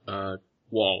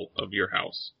wall of your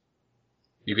house.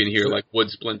 You can hear like wood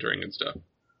splintering and stuff.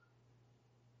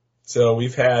 So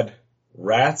we've had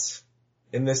rats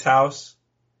in this house,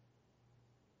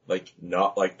 like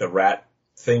not like the rat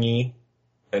thingy,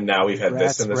 and now we've had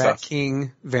Rats, this in this Rat house.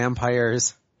 King,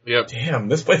 vampires. Yep. Damn,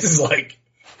 this place is like.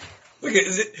 Look at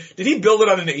did he build it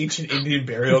on an ancient Indian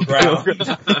burial ground?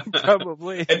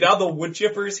 Probably. And now the wood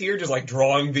chipper's here just like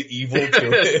drawing the evil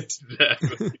to it.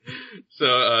 Exactly.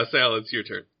 So, Sal, it's your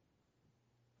turn.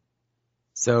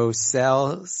 So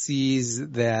Sal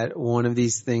sees that one of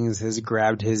these things has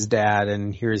grabbed his dad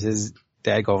and hears his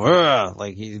dad go, "Ugh,"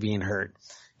 like he's being hurt.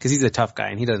 Cause he's a tough guy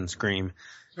and he doesn't scream.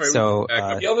 Sorry, So,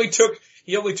 He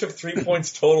only took 3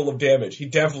 points total of damage. He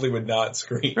definitely would not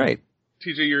scream. right.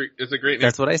 TJ, it's a great name.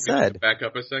 That's what I said. Back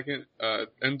up a second.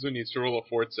 Enzo needs to roll a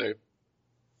fort save.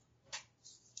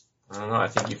 I don't know. I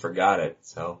think you forgot it.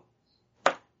 So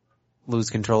Lose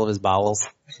control of his bowels.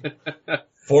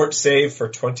 fort save for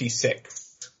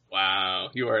 26. Wow,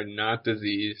 you are not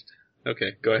diseased.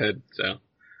 Okay, go ahead, Sal.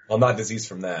 Well, not diseased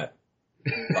from that.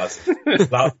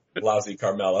 Lousy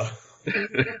Carmella.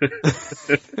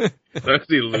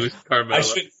 Lousy loose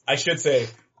Carmella. I should say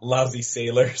lousy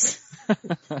sailors.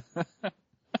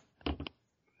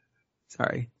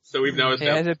 Sorry. So we've now Hey,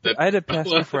 established that I had a pest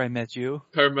before I met you.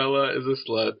 Carmella is a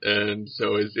slut, and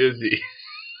so is Izzy.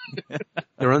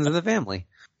 It runs in the family.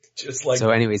 Just like. So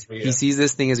anyways, yeah. he sees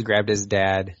this thing has grabbed his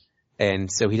dad,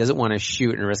 and so he doesn't want to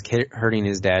shoot and risk hurting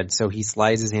his dad, so he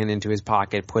slides his hand into his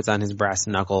pocket, puts on his brass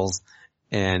knuckles,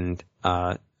 and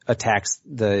attacks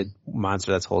the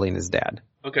monster that's holding his dad.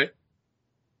 Okay.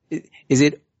 Is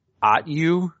it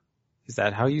Atyu? Is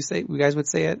that how you guys would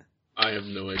say it? I have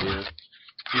no idea.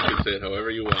 You can say it however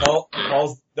you want.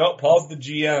 Paul's the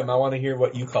GM. I want to hear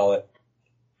what you call it.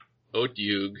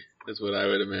 Otyug is what I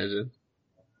would imagine.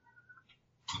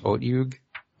 Otyug?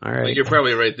 Alright. Like, you're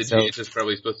probably right. The So- G is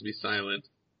probably supposed to be silent.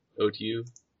 Otyug?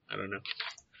 I don't know.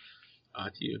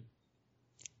 Otyug.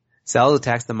 Sal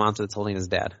attacks the monster that's holding his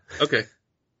dad. Okay.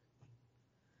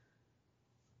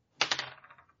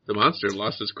 The monster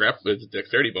lost its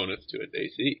dexterity bonus to its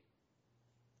AC.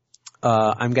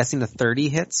 I'm guessing the 30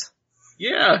 hits?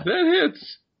 Yeah, that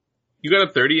hits. You got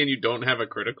a 30 and you don't have a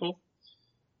critical?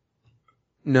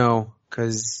 No,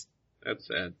 cause That's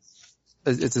sad.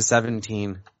 it's a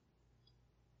 17.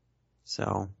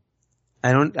 So,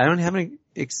 I don't have an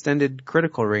extended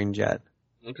critical range yet.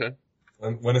 Okay.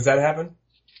 When does that happen?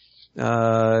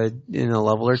 In a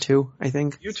level or two, I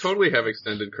think. You totally have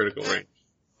extended critical range.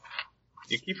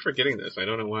 You keep forgetting this. I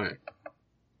don't know why.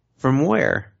 From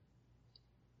where?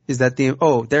 Is that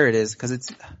oh, there it is, cause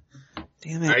it's,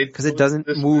 damn it, cause it doesn't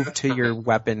move to your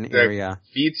weapon area.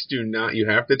 Feats do not, you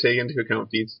have to take into account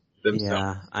feats themselves.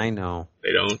 Yeah, I know.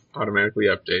 They don't automatically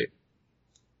update.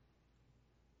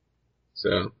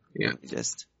 So, yeah.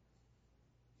 Just,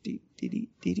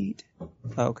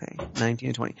 okay, 19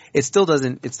 and 20. It still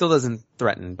doesn't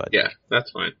threaten, but. Yeah,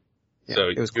 that's fine. Yeah, So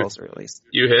it was closer at least.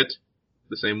 You hit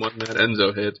the same one that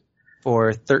Enzo hit.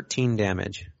 For 13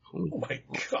 damage. Oh my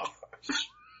gosh.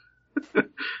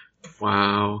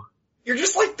 Wow. You're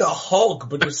just like the Hulk,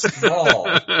 but just small.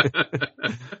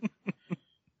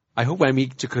 I hope I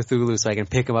meet Cthulhu so I can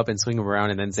pick him up and swing him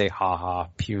around and then say, ha ha,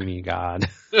 puny god.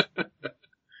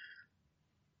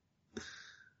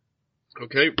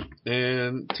 Okay,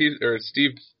 and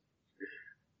Steve.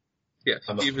 Yeah,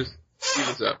 Steve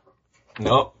is up.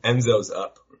 No, Enzo's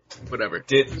up. Whatever.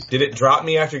 Did it drop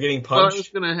me after getting Well, I was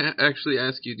punched? gonna actually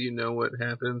ask you, do you know what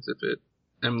happens if it,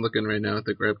 I'm looking right now at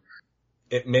the grip.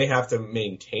 It may have to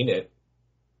maintain it.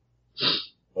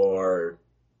 Or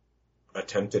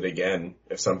attempt it again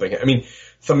if something, I mean,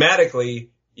 thematically,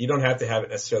 you don't have to have it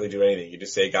necessarily do anything. You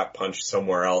just say it got punched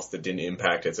somewhere else that didn't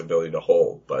impact its ability to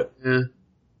hold, but. Yeah.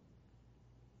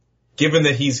 Given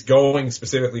that he's going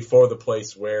specifically for the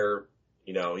place where,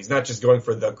 he's not just going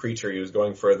for the creature, he was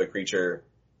going for the creature,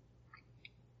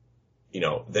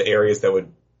 the areas that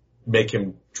would make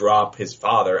him drop his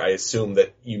father, I assume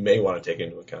that you may want to take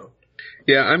into account.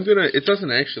 Yeah, it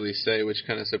doesn't actually say, which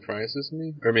kind of surprises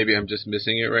me, or maybe I'm just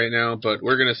missing it right now, but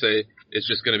we're gonna say it's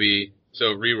just gonna be, so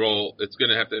reroll, it's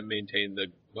gonna have to maintain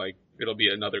it'll be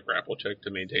another grapple check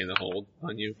to maintain the hold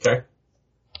on you. Okay.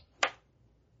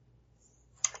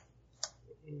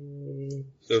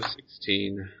 So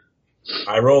 16.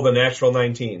 I rolled a natural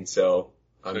 19, so.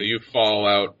 So you fall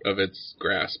out of its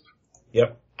grasp.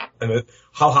 Yep. And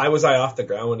how high was I off the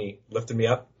ground when he lifted me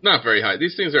up? Not very high.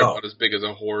 These things are about as big as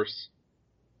a horse.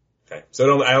 Okay.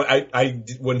 So I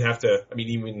wouldn't have to,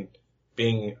 even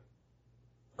being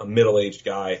a middle-aged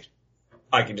guy,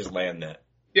 I can just land that.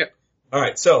 Yeah.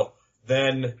 Alright, so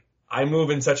then I move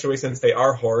in such a way, since they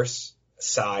are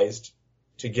horse-sized,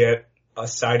 to get a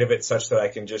side of it such that I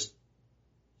can just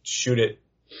shoot it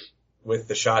with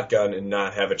the shotgun and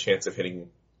not have a chance of hitting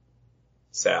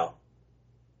Sal.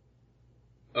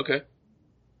 Okay.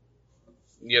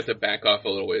 You have to back off a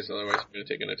little ways, otherwise you're going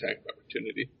to take an attack of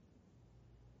opportunity.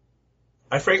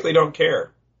 I frankly don't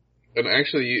care. And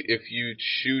actually, if you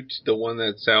shoot the one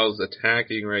that Sal's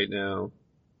attacking right now,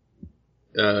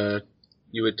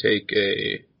 you would take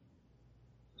a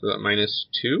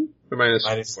 -2 or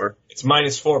 -4? It's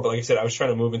 -4, but like I said, I was trying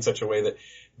to move in such a way that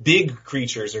big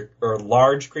creatures or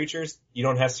large creatures, you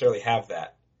don't necessarily have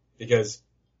that. Because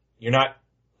you're not,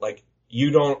 like,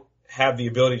 you don't have the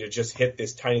ability to just hit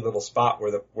this tiny little spot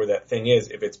where that thing is.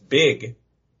 If it's big,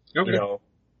 Okay. you know,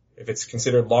 if it's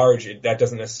considered large, that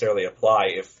doesn't necessarily apply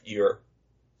if you're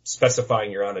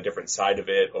specifying you're on a different side of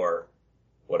it or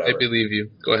whatever. I believe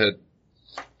you. Go ahead.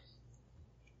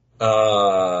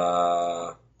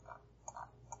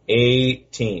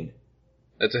 18.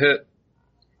 That's a hit.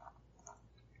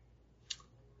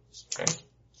 Okay.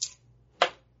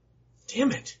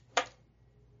 Damn it.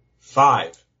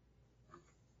 5.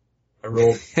 I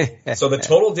rolled. So the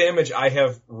total damage I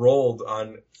have rolled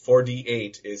on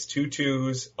 4d8 is 2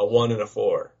 2s, a 1, and a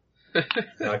 4.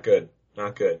 Not good.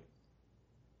 Not good.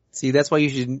 See, that's why you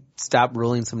should stop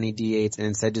rolling so many d8s and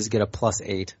instead just get a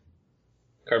 +8.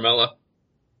 Carmella.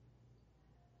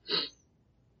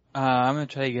 I'm gonna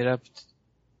try to get up.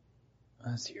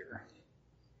 Let's see here.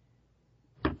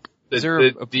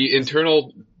 The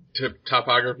internal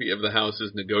topography of the house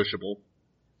is negotiable.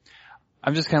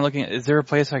 I'm just kind of looking at, is there a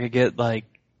place I could get, like...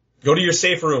 Go to your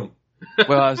safe room.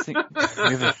 Well, I was thinking...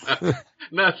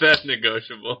 Not that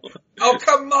negotiable. Oh,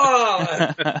 come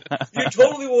on! You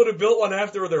totally would have built one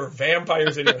after there were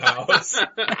vampires in your house.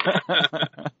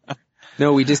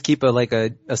 No, we just keep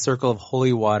a circle of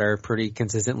holy water pretty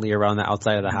consistently around the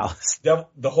outside of the house.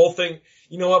 The whole thing,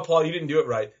 you know what, Paul, you didn't do it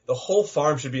right. The whole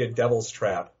farm should be a devil's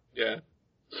trap. Yeah.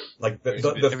 Like the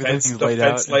Everything's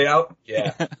fence layout.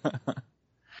 Yeah.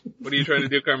 What are you trying to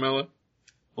do, Carmella?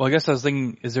 Well, I guess I was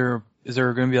thinking, is there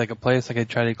going to be like a place I could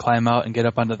try to climb out and get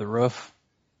up onto the roof?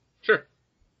 Sure.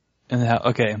 And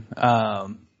okay.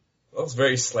 That was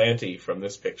very slanty from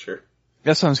this picture.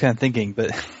 That's what I was kind of thinking, but...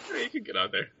 Yeah, you can get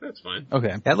out there. That's fine.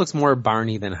 Okay. That looks more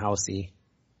Barney than housey.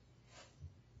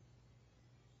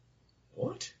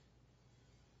 What?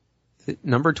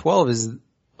 Number 12 is...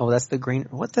 Oh, that's the green...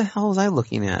 What the hell was I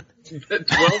looking at?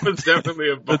 12 is definitely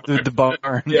a barn. The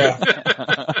barn. Yeah.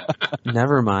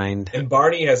 Never mind. And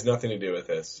Barney has nothing to do with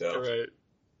this, so. Right.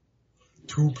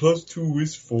 2 + 2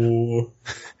 is 4.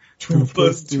 2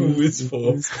 + 2 is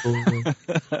 4.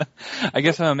 I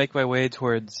guess I'm gonna make my way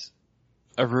towards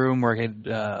a room where I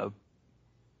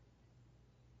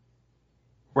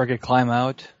could climb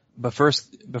out. But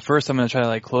first I'm gonna try to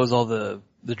like close all the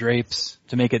drapes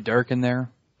to make it dark in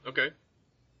there. Okay.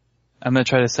 I'm gonna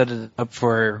try to set it up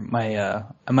for my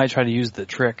I might try to use the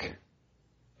trick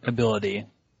ability.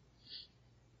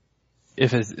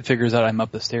 If it figures out I'm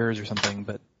up the stairs or something,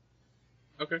 but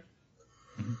Okay.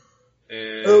 Mm-hmm.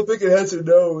 And I don't think it has a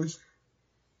nose.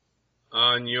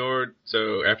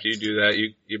 so after you do that,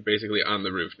 you're basically on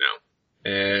the roof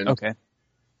now. And okay.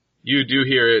 you do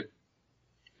hear it.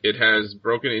 It has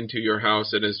broken into your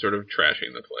house and is sort of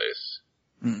trashing the place.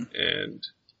 Mm. And,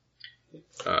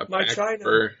 My back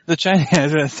China. The Chinese, I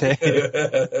was gonna say.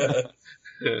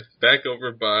 back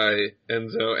over by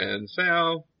Enzo and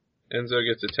Sal. Enzo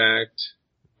gets attacked.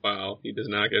 Wow, he does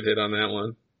not get hit on that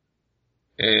one.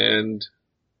 And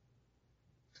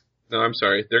no, I'm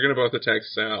sorry. They're going to both attack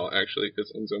Sal, actually,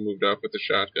 because Enzo moved off with the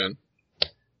shotgun.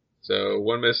 So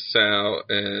one missed Sal,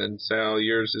 and Sal,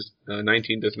 yours is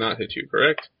 19 does not hit you,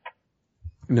 correct?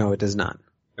 No, it does not.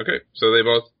 Okay, so they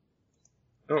both...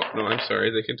 Oh, no, I'm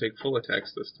sorry. They can take full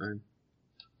attacks this time.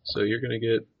 So you're going to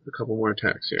get a couple more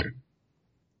attacks here.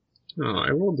 Oh, I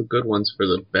rolled the good ones for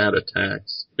the bad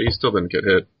attacks, but you still didn't get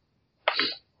hit.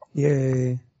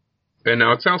 Yay. And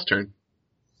now it's Sal's turn.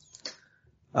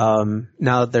 Now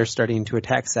that they're starting to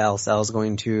attack Sal's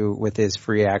going to, with his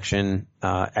free action,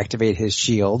 activate his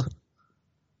shield.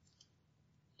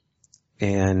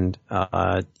 And,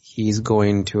 he's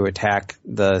going to attack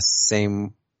the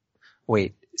same...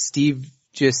 Wait, Steve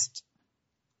just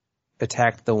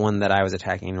attacked the one that I was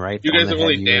attacking, right? You guys have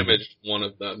only damaged one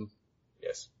of them.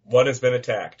 Yes. One has been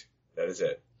attacked. That is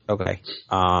it. Okay.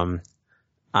 I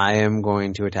am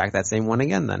going to attack that same one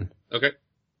again then. Okay.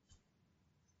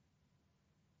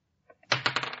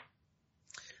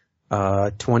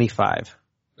 25.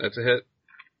 That's a hit.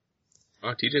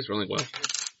 Oh, TJ's rolling well.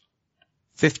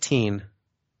 15.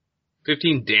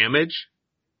 15 damage?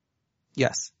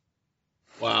 Yes.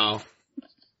 Wow.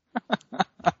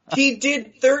 He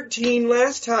did 13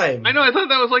 last time. I know, I thought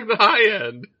that was like the high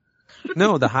end.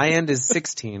 No, the high end is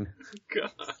 16.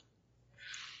 God.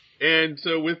 And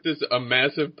so with this, a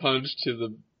massive punch to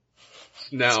the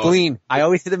snout. Spleen. I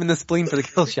always hit him in the spleen for the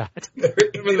kill shot.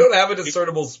 We don't have a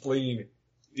discernible spleen.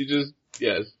 You just,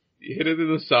 yes, you hit it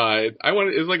in the side.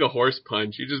 It's like a horse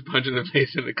punch. You just punch in the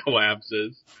face and it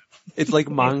collapses. It's like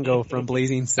Mongo from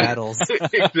Blazing Saddles.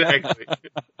 Exactly.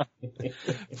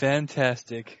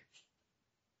 Fantastic.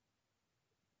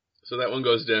 So that one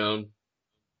goes down.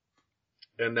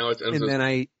 And now it's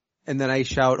Enzo's. And then I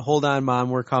shout, "Hold on, Mom,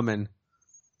 we're coming."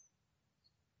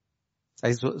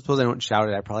 I suppose I don't shout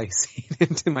it. I probably sing it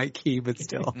into my key, but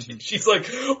still. She's like,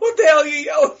 "What the hell are you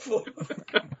yelling for?"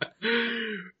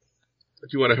 Do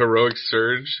you want a heroic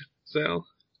surge, Sal?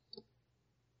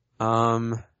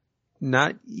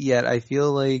 Not yet. I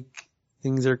feel like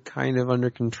things are kind of under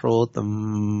control at the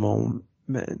moment.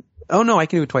 Oh no, I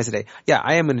can do it twice a day. Yeah,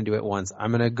 I am gonna do it once.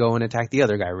 I'm gonna go and attack the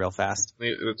other guy real fast.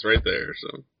 It's right there,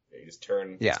 so. You just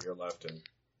turn Yeah. to your left and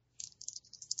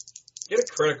get a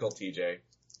critical, TJ.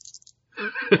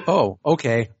 Oh,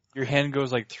 okay. Your hand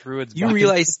goes like through its You body.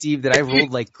 realize, Steve, that I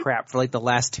rolled like crap for like the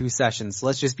last 2 sessions, so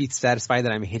let's just be satisfied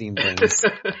that I'm hitting things.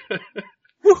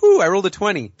 Woohoo! I rolled a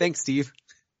 20. Thanks, Steve.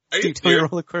 Are you Steve, tell me to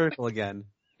serious? roll a critical again.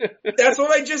 That's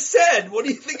what I just said. What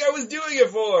do you think I was doing it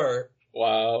for?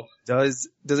 Wow. Does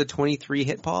a 23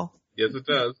 hit, Paul? Yes, it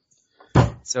does.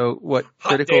 So what, Hot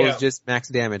critical damn. is just max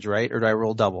damage, right? Or do I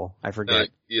roll double? I forget.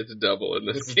 It's a double in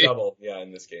This this is game. double, yeah,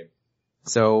 in this game.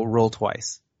 So roll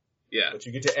twice. Yeah. But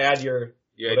you get to add your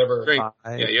Yeah, whatever. strength.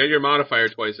 Five. Yeah, you had your modifier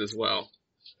twice as well.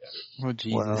 Oh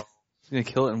Jesus! Well, He's gonna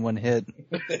kill it in one hit.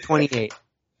 28.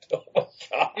 Oh my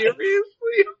god.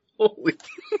 Seriously? Holy.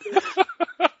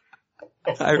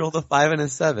 I rolled a 5 and a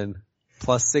 7.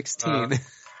 Plus 16.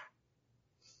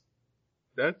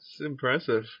 That's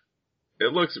impressive.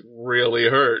 It looks really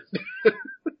hurt.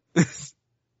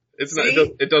 It's not.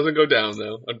 See? It doesn't go down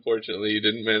though. Unfortunately, you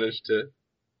didn't manage to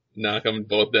knock them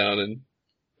both down. And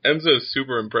Enzo's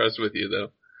super impressed with you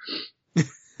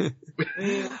though.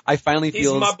 I finally He's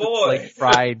feel my boy. like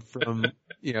pride from,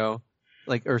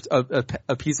 like, or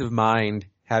a piece of mind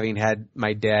having had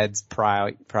my dad's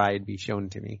pride be shown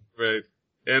to me. Right.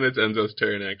 And it's Enzo's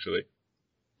turn actually.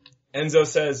 Enzo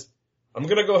says, "I'm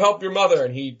gonna go help your mother,"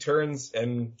 and he turns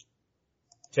and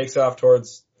takes off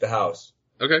towards the house,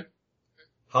 Okay.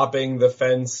 hopping the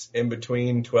fence in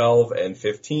between 12 and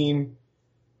 15,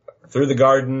 through the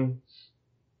garden,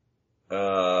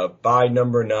 by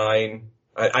number 9.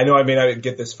 I know I may not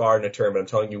get this far in a turn, but I'm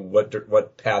telling you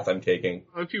what path I'm taking.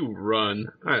 If you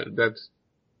run, there's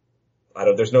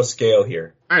There's no scale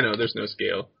here. I know there's no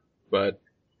scale, but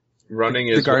running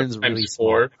The is garden's times really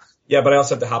 4. Yeah, but I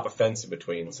also have to hop a fence in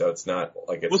between, so it's not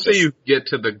like it's We'll say you get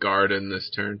to the garden this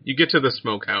turn. You get to the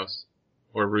smokehouse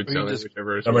or root Or you cellar, just-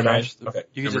 whichever is number 9. Crash through- Okay.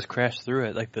 You can just crash through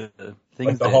it like the things.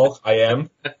 Like the that- Hulk, I am.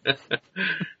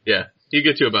 Yeah, you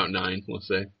get to about 9, we'll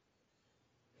say.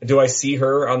 Do I see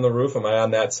her on the roof? Am I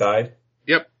on that side?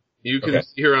 Yep. You can Okay.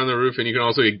 see her on the roof, and you can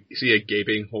also see a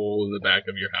gaping hole in the back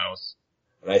of your house.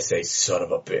 And I say, "Son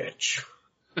of a bitch."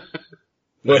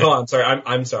 Wait, hold on. Sorry.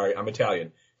 I'm sorry. I'm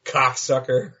Italian.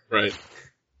 Cocksucker. Right.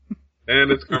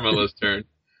 And it's Carmela's turn.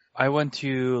 I want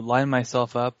to line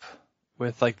myself up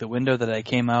with like the window that I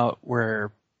came out,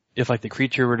 where if like the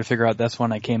creature were to figure out that's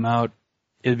when I came out,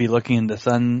 it'd be looking in the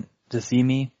sun to see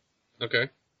me, Okay.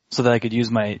 so that I could use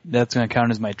that's going to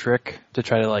count as my trick to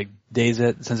try to like daze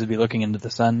it, since it'd be looking into the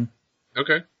sun.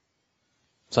 Okay.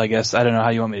 So I guess, I don't know how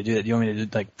you want me to do it. Do you want me to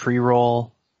do like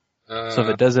pre-roll? So if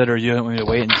it Uh, does it, or do you want me to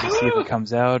wait and see if it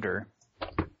comes out, or?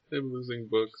 I'm losing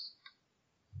books.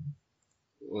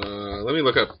 Let me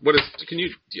look up.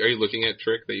 Are you looking at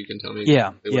trick that you can tell me?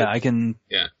 Yeah, It yeah, would- I can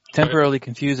Yeah. temporarily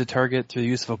confuse a target through the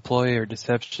use of a ploy or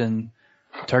deception.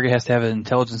 The target has to have an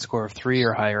intelligence score of 3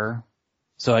 or higher.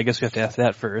 So I guess we have to ask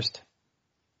that first.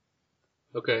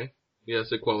 Okay.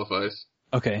 Yes, it qualifies.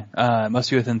 Okay, must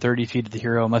be within 30 feet of the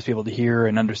hero, must be able to hear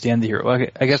and understand the hero. Well,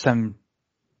 I guess I'm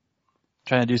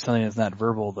trying to do something that's not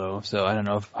verbal though, so I don't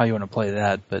know how you want to play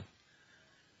that, but,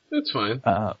 That's fine.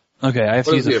 okay, I have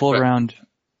What to is use the a full effect?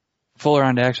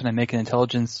 round action. I make an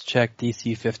intelligence check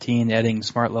DC 15, adding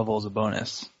smart level as a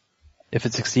bonus. If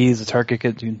it succeeds, the target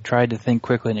can try to think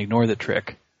quickly and ignore the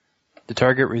trick. The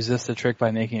target resists the trick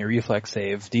by making a reflex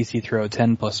save. DC throw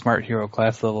 10 plus smart hero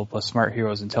class level plus smart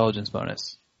hero's intelligence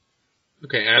bonus.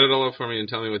 Okay, add it all up for me and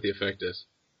tell me what the effect is.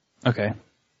 Okay.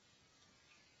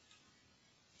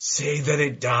 Say that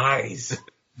it dies.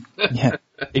 Yeah.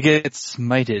 It gets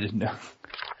smited. No.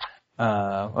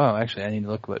 Actually, I need to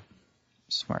look what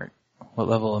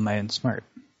level am I in smart?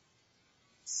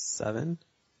 7?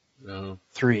 No.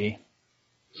 3.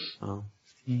 Oh.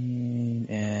 15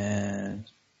 and...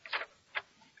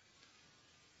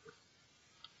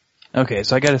 Okay,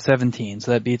 so I got a 17,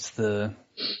 so that beats the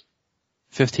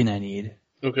 15 I need.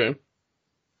 Okay.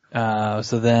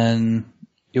 So then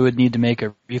it would need to make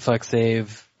a reflex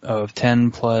save of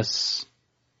 10 plus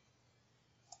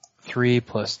 3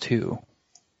 plus 2.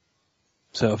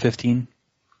 So 15.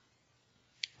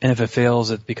 And if it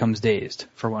fails, it becomes dazed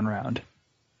for 1 round.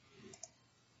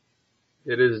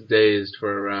 It is dazed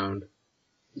for a round.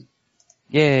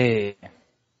 Yay!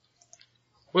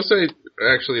 We'll say,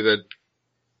 actually, that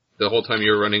the whole time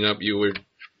you were running up, you were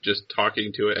just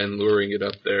talking to it and luring it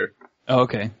up there. Oh,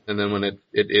 okay. And then when it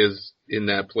is in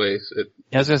that place, Yeah,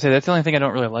 I was gonna say, that's the only thing I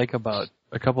don't really like about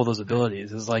a couple of those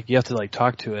abilities, is like, you have to like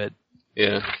talk to it.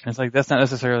 Yeah. And it's like, that's not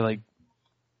necessarily like,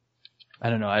 I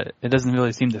don't know, it doesn't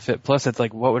really seem to fit. Plus, it's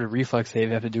like, what would a reflex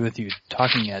save have to do with you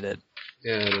talking at it?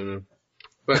 Yeah, I don't know.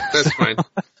 But that's fine.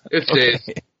 It's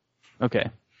dazed. Okay.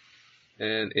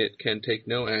 And it can take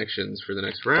no actions for the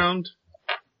next round.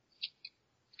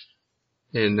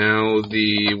 And now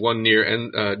the one near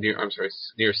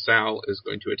Sal is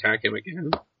going to attack him again.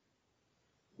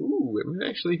 Ooh, it might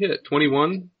actually hit.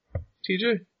 21,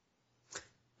 TJ?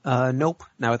 Nope,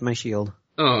 not with my shield.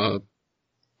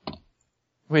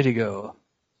 Way to go.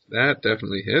 That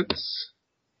definitely hits.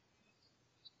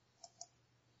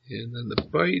 And then the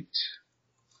bite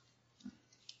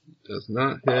does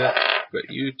not hit, but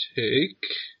you take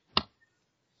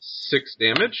 6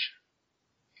 damage.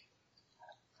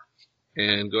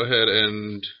 And go ahead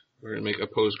and we're going to make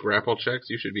opposed grapple checks.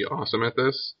 You should be awesome at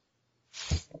this.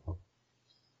 Because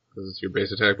it's your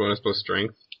base attack bonus plus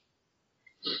strength.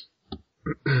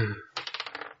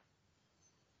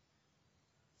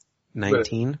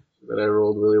 $19. But I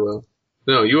rolled really well.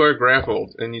 No, you are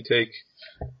grappled, and you take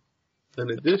an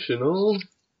additional...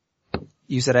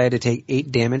 You said I had to take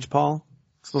 8 damage, Paul?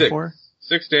 Before?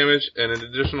 6 damage, and an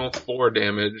additional 4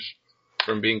 damage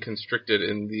from being constricted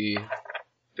in the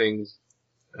thing's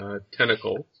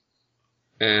tentacle.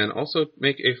 And also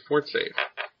make a fort save.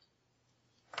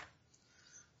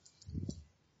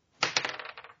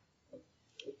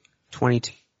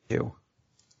 $22.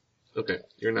 Okay,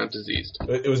 you're not diseased.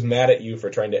 It was mad at you for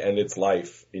trying to end its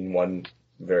life in one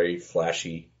very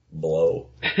flashy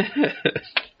blow.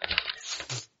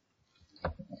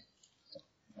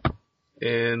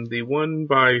 And the one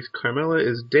by Carmela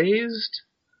is dazed.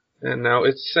 And now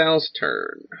it's Sal's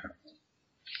turn.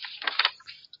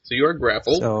 So you are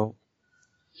grappled. So,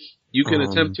 you can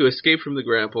attempt to escape from the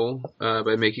grapple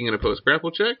by making an opposed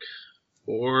grapple check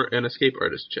or an escape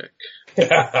artist check.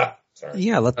 Sorry.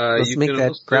 yeah, let's make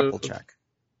that grapple check.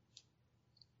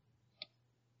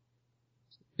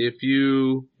 If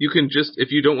you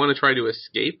don't want to try to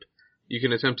escape, you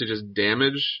can attempt to just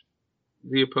damage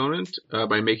the opponent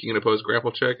by making an opposed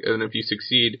grapple check, and if you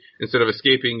succeed, instead of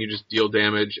escaping, you just deal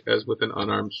damage as with an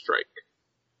unarmed strike.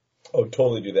 Oh,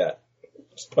 totally do that.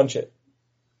 Just punch it.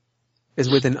 Is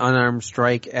with an unarmed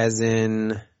strike as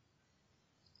in...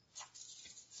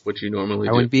 What you normally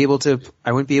I do. wouldn't be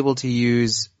able to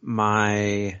use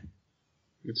my...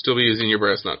 You'd still be using your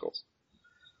brass knuckles.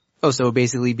 Oh, so it would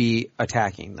basically be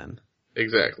attacking then.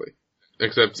 Exactly.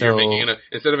 Except you're making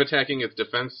instead of attacking its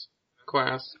defense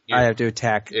class, I have to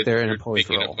attack their you're opposed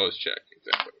making roll. an opposed check.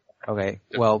 Exactly. Okay,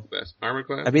 Defense well, class, armor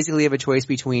class. I basically have a choice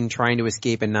between trying to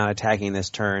escape and not attacking this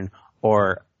turn,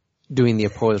 or doing the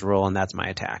opposed roll, and that's my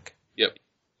attack. Yep.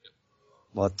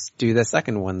 Let's do the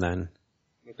second one then.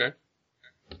 Okay.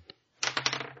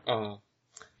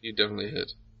 You definitely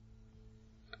hit.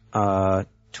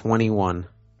 21.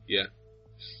 Yeah.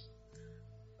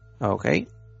 Okay.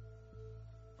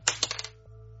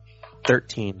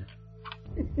 13.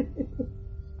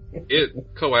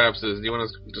 It collapses. Do you want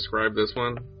to describe this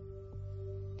one?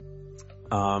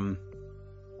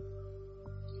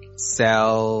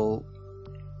 Sal,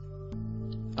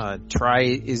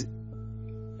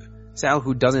 Sal,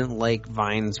 who doesn't like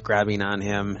vines grabbing on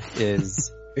him, is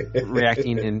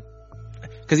reacting in,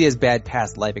 because he has bad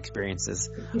past life experiences,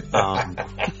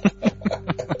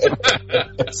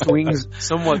 swings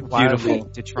somewhat wildly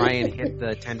to try and hit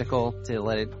the tentacle to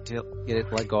get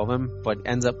it let go of him, but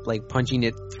ends up like punching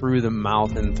it through the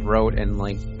mouth and throat and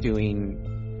like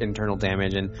doing internal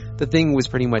damage. And the thing was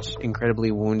pretty much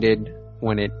incredibly wounded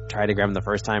when it tried to grab him the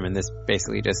first time, and this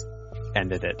basically just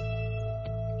ended it.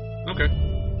 Okay.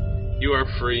 You are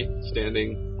free,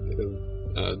 standing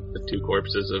the 2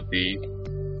 corpses of the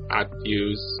hot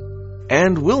fuse.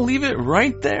 And we'll leave it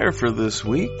right there for this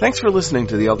week. Thanks for listening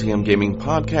to the LTM Gaming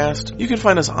Podcast. You can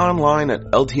find us online at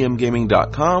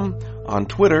ltmgaming.com on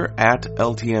Twitter at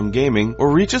LTM Gaming,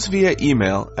 or reach us via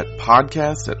email at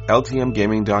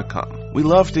podcast@ltmgaming.com. We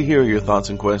love to hear your thoughts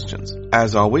and questions.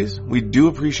 As always, we do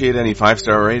appreciate any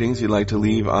 5-star ratings you'd like to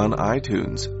leave on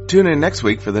iTunes. Tune in next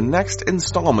week for the next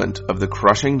installment of The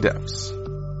Crushing Depths.